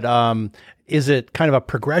 but is it kind of a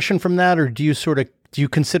progression from that, or do you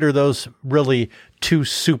consider those really two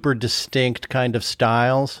super distinct kind of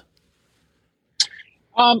styles?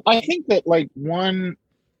 I think that the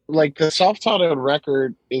self-titled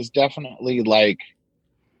record is definitely like,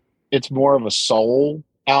 it's more of a soul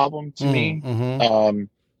album to me.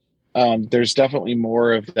 There's definitely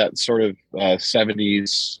more of that sort of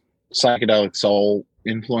 70s psychedelic soul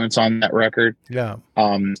influence on that record. Yeah.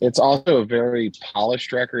 It's also a very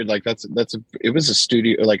polished record. Like it was a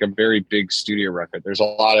studio, like a very big studio record. There's a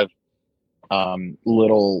lot of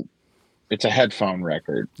it's a headphone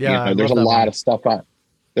record. Yeah. There's a lot of stuff on.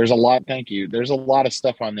 Thank you. There's a lot of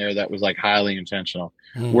stuff on there that was like highly intentional.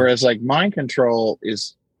 Whereas like Mind Control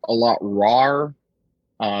is a lot rawer.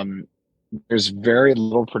 There's very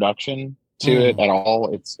little production to it at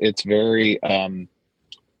all. It's very,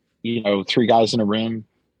 three guys in a room,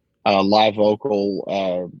 live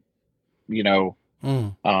vocal,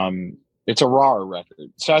 it's a rawer record.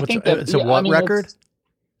 So I think that it's a record?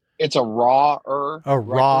 It's a rawer. A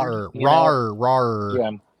rawer.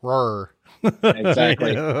 Yeah. Rawer.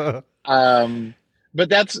 Exactly. But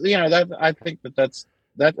that's, I think that's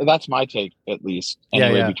my take, at least,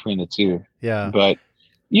 anyway, between the two. Yeah. But,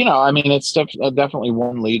 it's definitely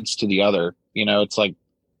one leads to the other. It's like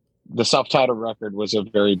the self-titled record was a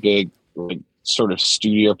very big, like, sort of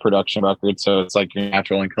studio production record. So it's like your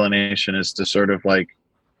natural inclination is to sort of like,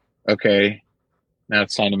 okay, now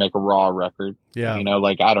it's time to make a raw record. Yeah.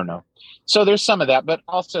 I don't know. So there's some of that, but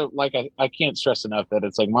also like, I can't stress enough that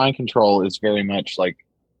it's like Mind Control is very much like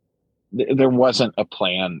there wasn't a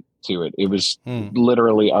plan to it. It was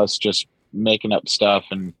literally us just making up stuff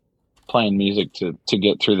and playing music to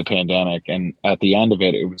get through the pandemic. And at the end of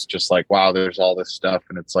it, it was just like, wow, there's all this stuff.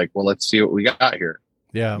 And it's like, well, let's see what we got here.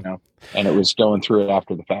 Yeah. And it was going through it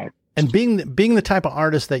after the fact. And being the type of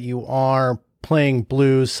artist that you are, playing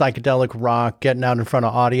blues, psychedelic rock, getting out in front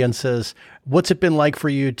of audiences, what's it been like for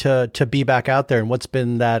you to be back out there? And what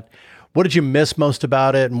did you miss most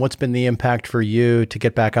about it? And what's been the impact for you to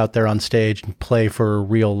get back out there on stage and play for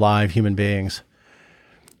real live human beings?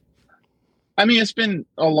 I mean, it's been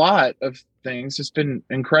a lot of things. It's been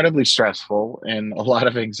incredibly stressful and a lot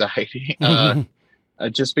of anxiety,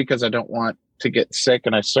 just because I don't want to get sick,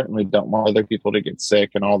 and I certainly don't want other people to get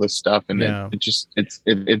sick and all this stuff. And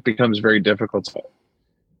it becomes very difficult.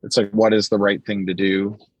 It's like, what is the right thing to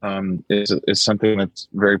do? Is something that's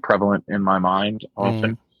very prevalent in my mind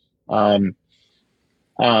often. So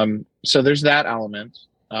there's that element,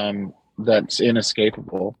 that's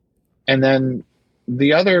inescapable. And then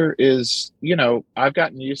the other is, I've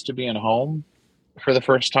gotten used to being home for the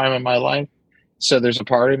first time in my life. So there's a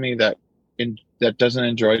part of me that doesn't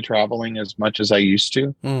enjoy traveling as much as I used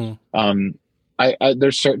to.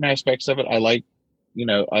 There's certain aspects of it. I like,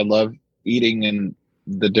 I love eating in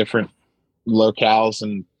the different locales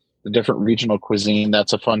and the different regional cuisine.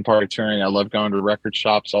 That's a fun part of touring. I love going to record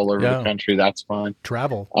shops all over the country. That's fun.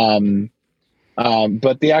 Travel.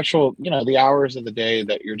 But the actual, the hours of the day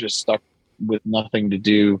that you're just stuck with nothing to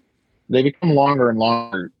do, they become longer and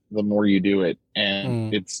longer the more you do it.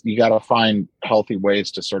 And you got to find healthy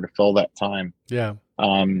ways to sort of fill that time. Yeah.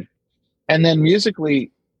 And then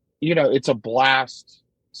musically, it's a blast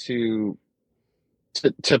to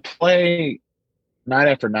play night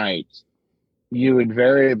after night. You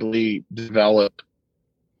invariably develop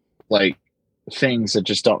like things that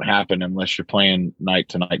just don't happen unless you're playing night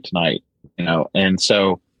to night to night, and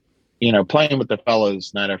so playing with the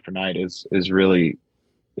fellows night after night is really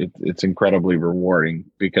it's incredibly rewarding,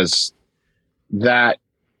 because that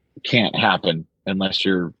can't happen unless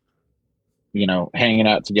you're hanging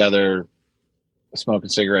out together, smoking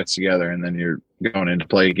cigarettes together, and then you're going in to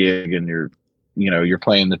play a gig, and you're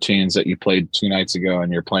playing the tunes that you played 2 nights ago,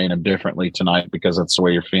 and you're playing them differently tonight because that's the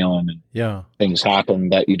way you're feeling. And things happen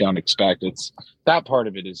that you don't expect. It's that part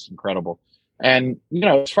of it is incredible. And,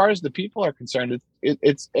 as far as the people are concerned,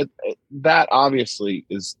 it's that obviously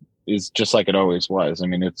is just like it always was. I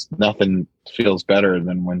mean, it's nothing feels better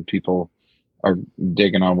than when people are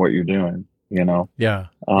digging on what you're doing, Yeah.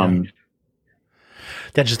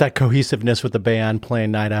 That just that cohesiveness with the band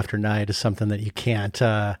playing night after night is something that you can't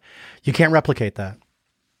replicate that.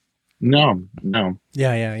 No.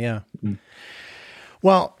 Yeah.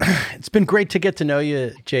 Well, it's been great to get to know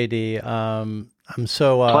you, JD. I'm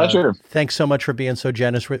so pleasure. Thanks so much for being so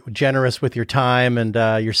generous with your time, and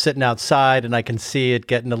you're sitting outside, and I can see it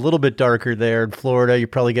getting a little bit darker there in Florida. You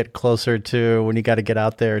probably get closer to when you got to get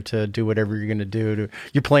out there to do whatever you're going to do.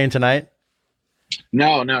 You're playing tonight?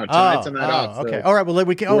 No, tonight's a night off. Okay. So all right. Well,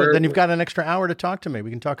 we can. Then you've got an extra hour to talk to me. We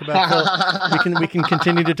can talk about Phil. We can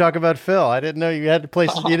continue to talk about Phil. I didn't know you had to play.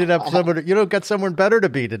 You didn't have someone. You don't got someone better to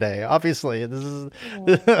be today. Obviously, this is.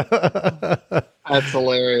 That's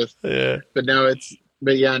hilarious. Yeah.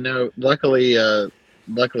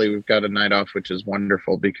 Luckily, we've got a night off, which is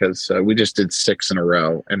wonderful, because we just did 6 in a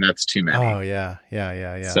row, and that's too many. Oh yeah.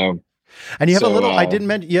 So. And you have a little. I didn't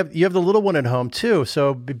mention you have the little one at home too.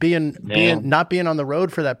 So being not being on the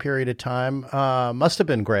road for that period of time must have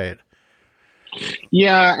been great.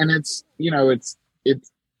 Yeah, and it's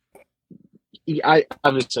I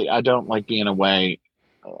obviously I don't like being away.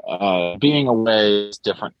 Being away is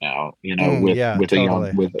different now. With a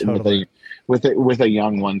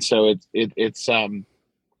young one. So it's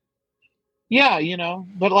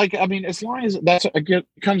But like, I mean, as long as it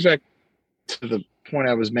comes back to the point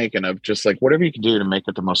I was making of just like whatever you can do to make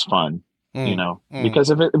it the most fun, because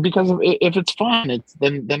if it's fun,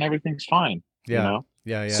 then everything's fine. Yeah.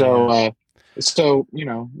 So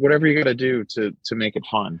whatever you got to do to make it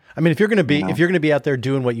fun. I mean, if you're going to be out there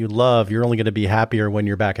doing what you love, you're only going to be happier when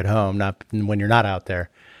you're back at home, not when you're not out there.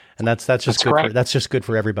 And that's just good. That's just good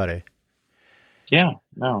for everybody. Yeah.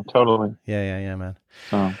 No, totally. Yeah, man.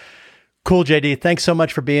 Cool, JD. Thanks so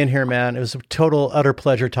much for being here, man. It was a total, utter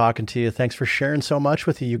pleasure talking to you. Thanks for sharing so much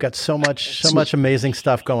with you. You got so much amazing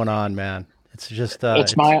stuff going on, man. It's just,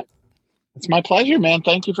 it's my pleasure, man.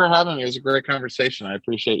 Thank you for having me. It was a great conversation. I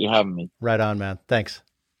appreciate you having me. Right on, man. Thanks.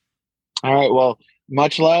 All right. Well,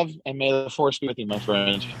 much love, and may the force be with you, my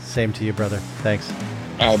friend. Same to you, brother. Thanks.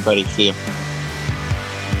 All right, buddy. See you.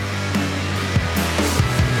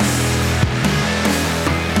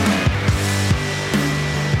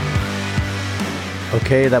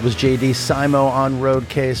 Okay, that was JD Simo on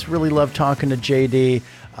Roadcase. Really love talking to JD.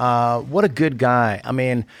 What a good guy. I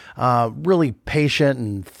mean, really patient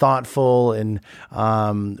and thoughtful, and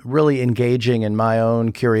really engaging in my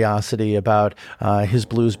own curiosity about his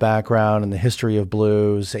blues background and the history of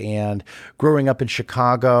blues, and growing up in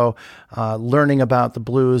Chicago, learning about the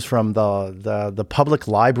blues from the public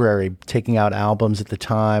library, taking out albums at the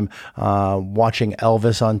time, watching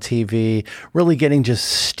Elvis on TV, really getting just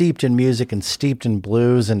steeped in music and steeped in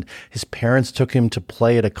blues. And his parents took him to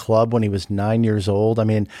play at a club when he was 9 years old. I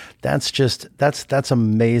mean, that's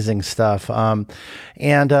amazing stuff.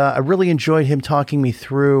 And I really enjoyed him talking me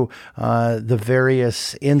through the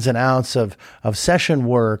various ins and outs of session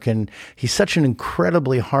work. And he's such an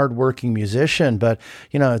incredibly hardworking musician, but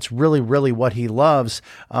it's really what he loves.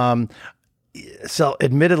 So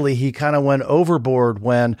admittedly, he kind of went overboard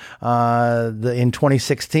when in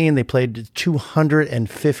 2016 they played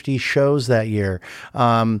 250 shows that year.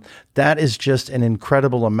 That is just an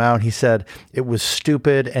incredible amount. He said it was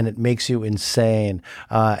stupid and it makes you insane.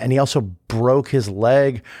 And he also broke his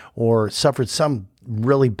leg or suffered some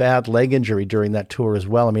really bad leg injury during that tour as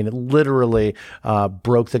well. I mean, it literally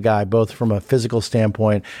broke the guy, both from a physical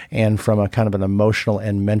standpoint and from a kind of an emotional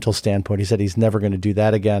and mental standpoint. He said he's never going to do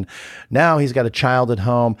that again. Now he's got a child at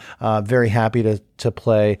home, very happy to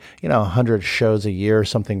play, 100 shows a year,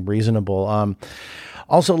 something reasonable.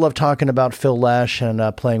 Also love talking about Phil Lesh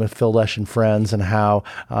and playing with Phil Lesh and friends, and how,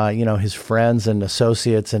 his friends and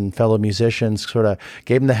associates and fellow musicians sort of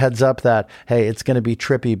gave him the heads up that, hey, it's going to be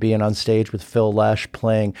trippy being on stage with Phil Lesh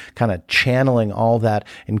playing, kind of channeling all that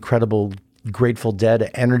incredible Grateful Dead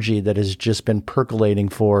energy that has just been percolating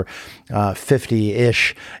for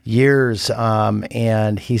 50-ish years.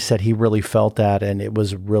 And he said he really felt that, and it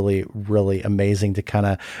was really, really amazing to kind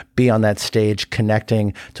of be on that stage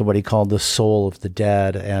connecting to what he called the soul of the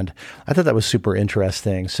Dead. And I thought that was super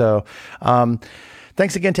interesting. So,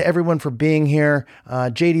 thanks again to everyone for being here.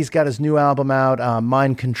 JD's got his new album out,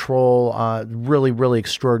 Mind Control, really, really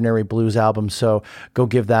extraordinary blues album. So go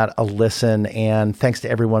give that a listen. And thanks to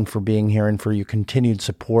everyone for being here and for your continued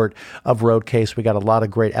support of Roadcase. We got a lot of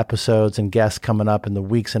great episodes and guests coming up in the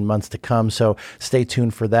weeks and months to come. So stay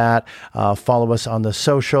tuned for that. Follow us on the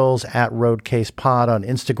socials at Roadcase Pod on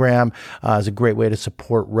Instagram. Is a great way to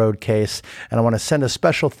support Roadcase. And I want to send a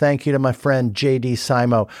special thank you to my friend JD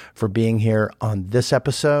Simo for being here on this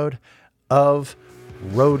episode of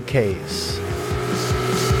Roadcase.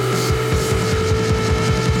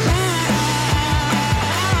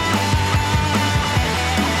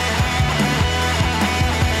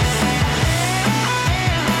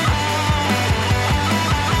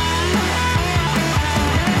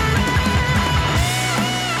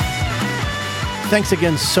 Thanks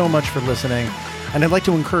again so much for listening. And I'd like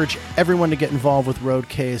to encourage everyone to get involved with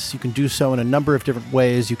Roadcase. You can do so in a number of different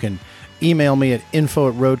ways. You can email me at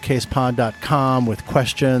info@roadcasepod.com with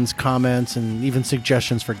questions, comments, and even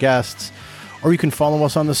suggestions for guests. Or you can follow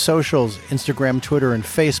us on the socials, Instagram, Twitter, and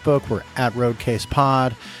Facebook. We're at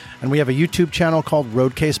RoadcasePod. And we have a YouTube channel called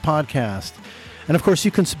Roadcase Podcast. And of course,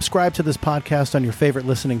 you can subscribe to this podcast on your favorite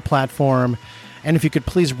listening platform. And if you could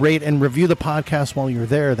please rate and review the podcast while you're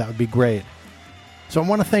there, that would be great. So I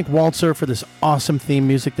want to thank Walzer for this awesome theme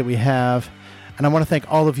music that we have. And I want to thank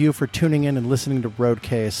all of you for tuning in and listening to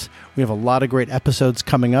Roadcase. We have a lot of great episodes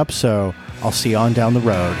coming up, so I'll see you on down the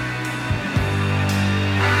road.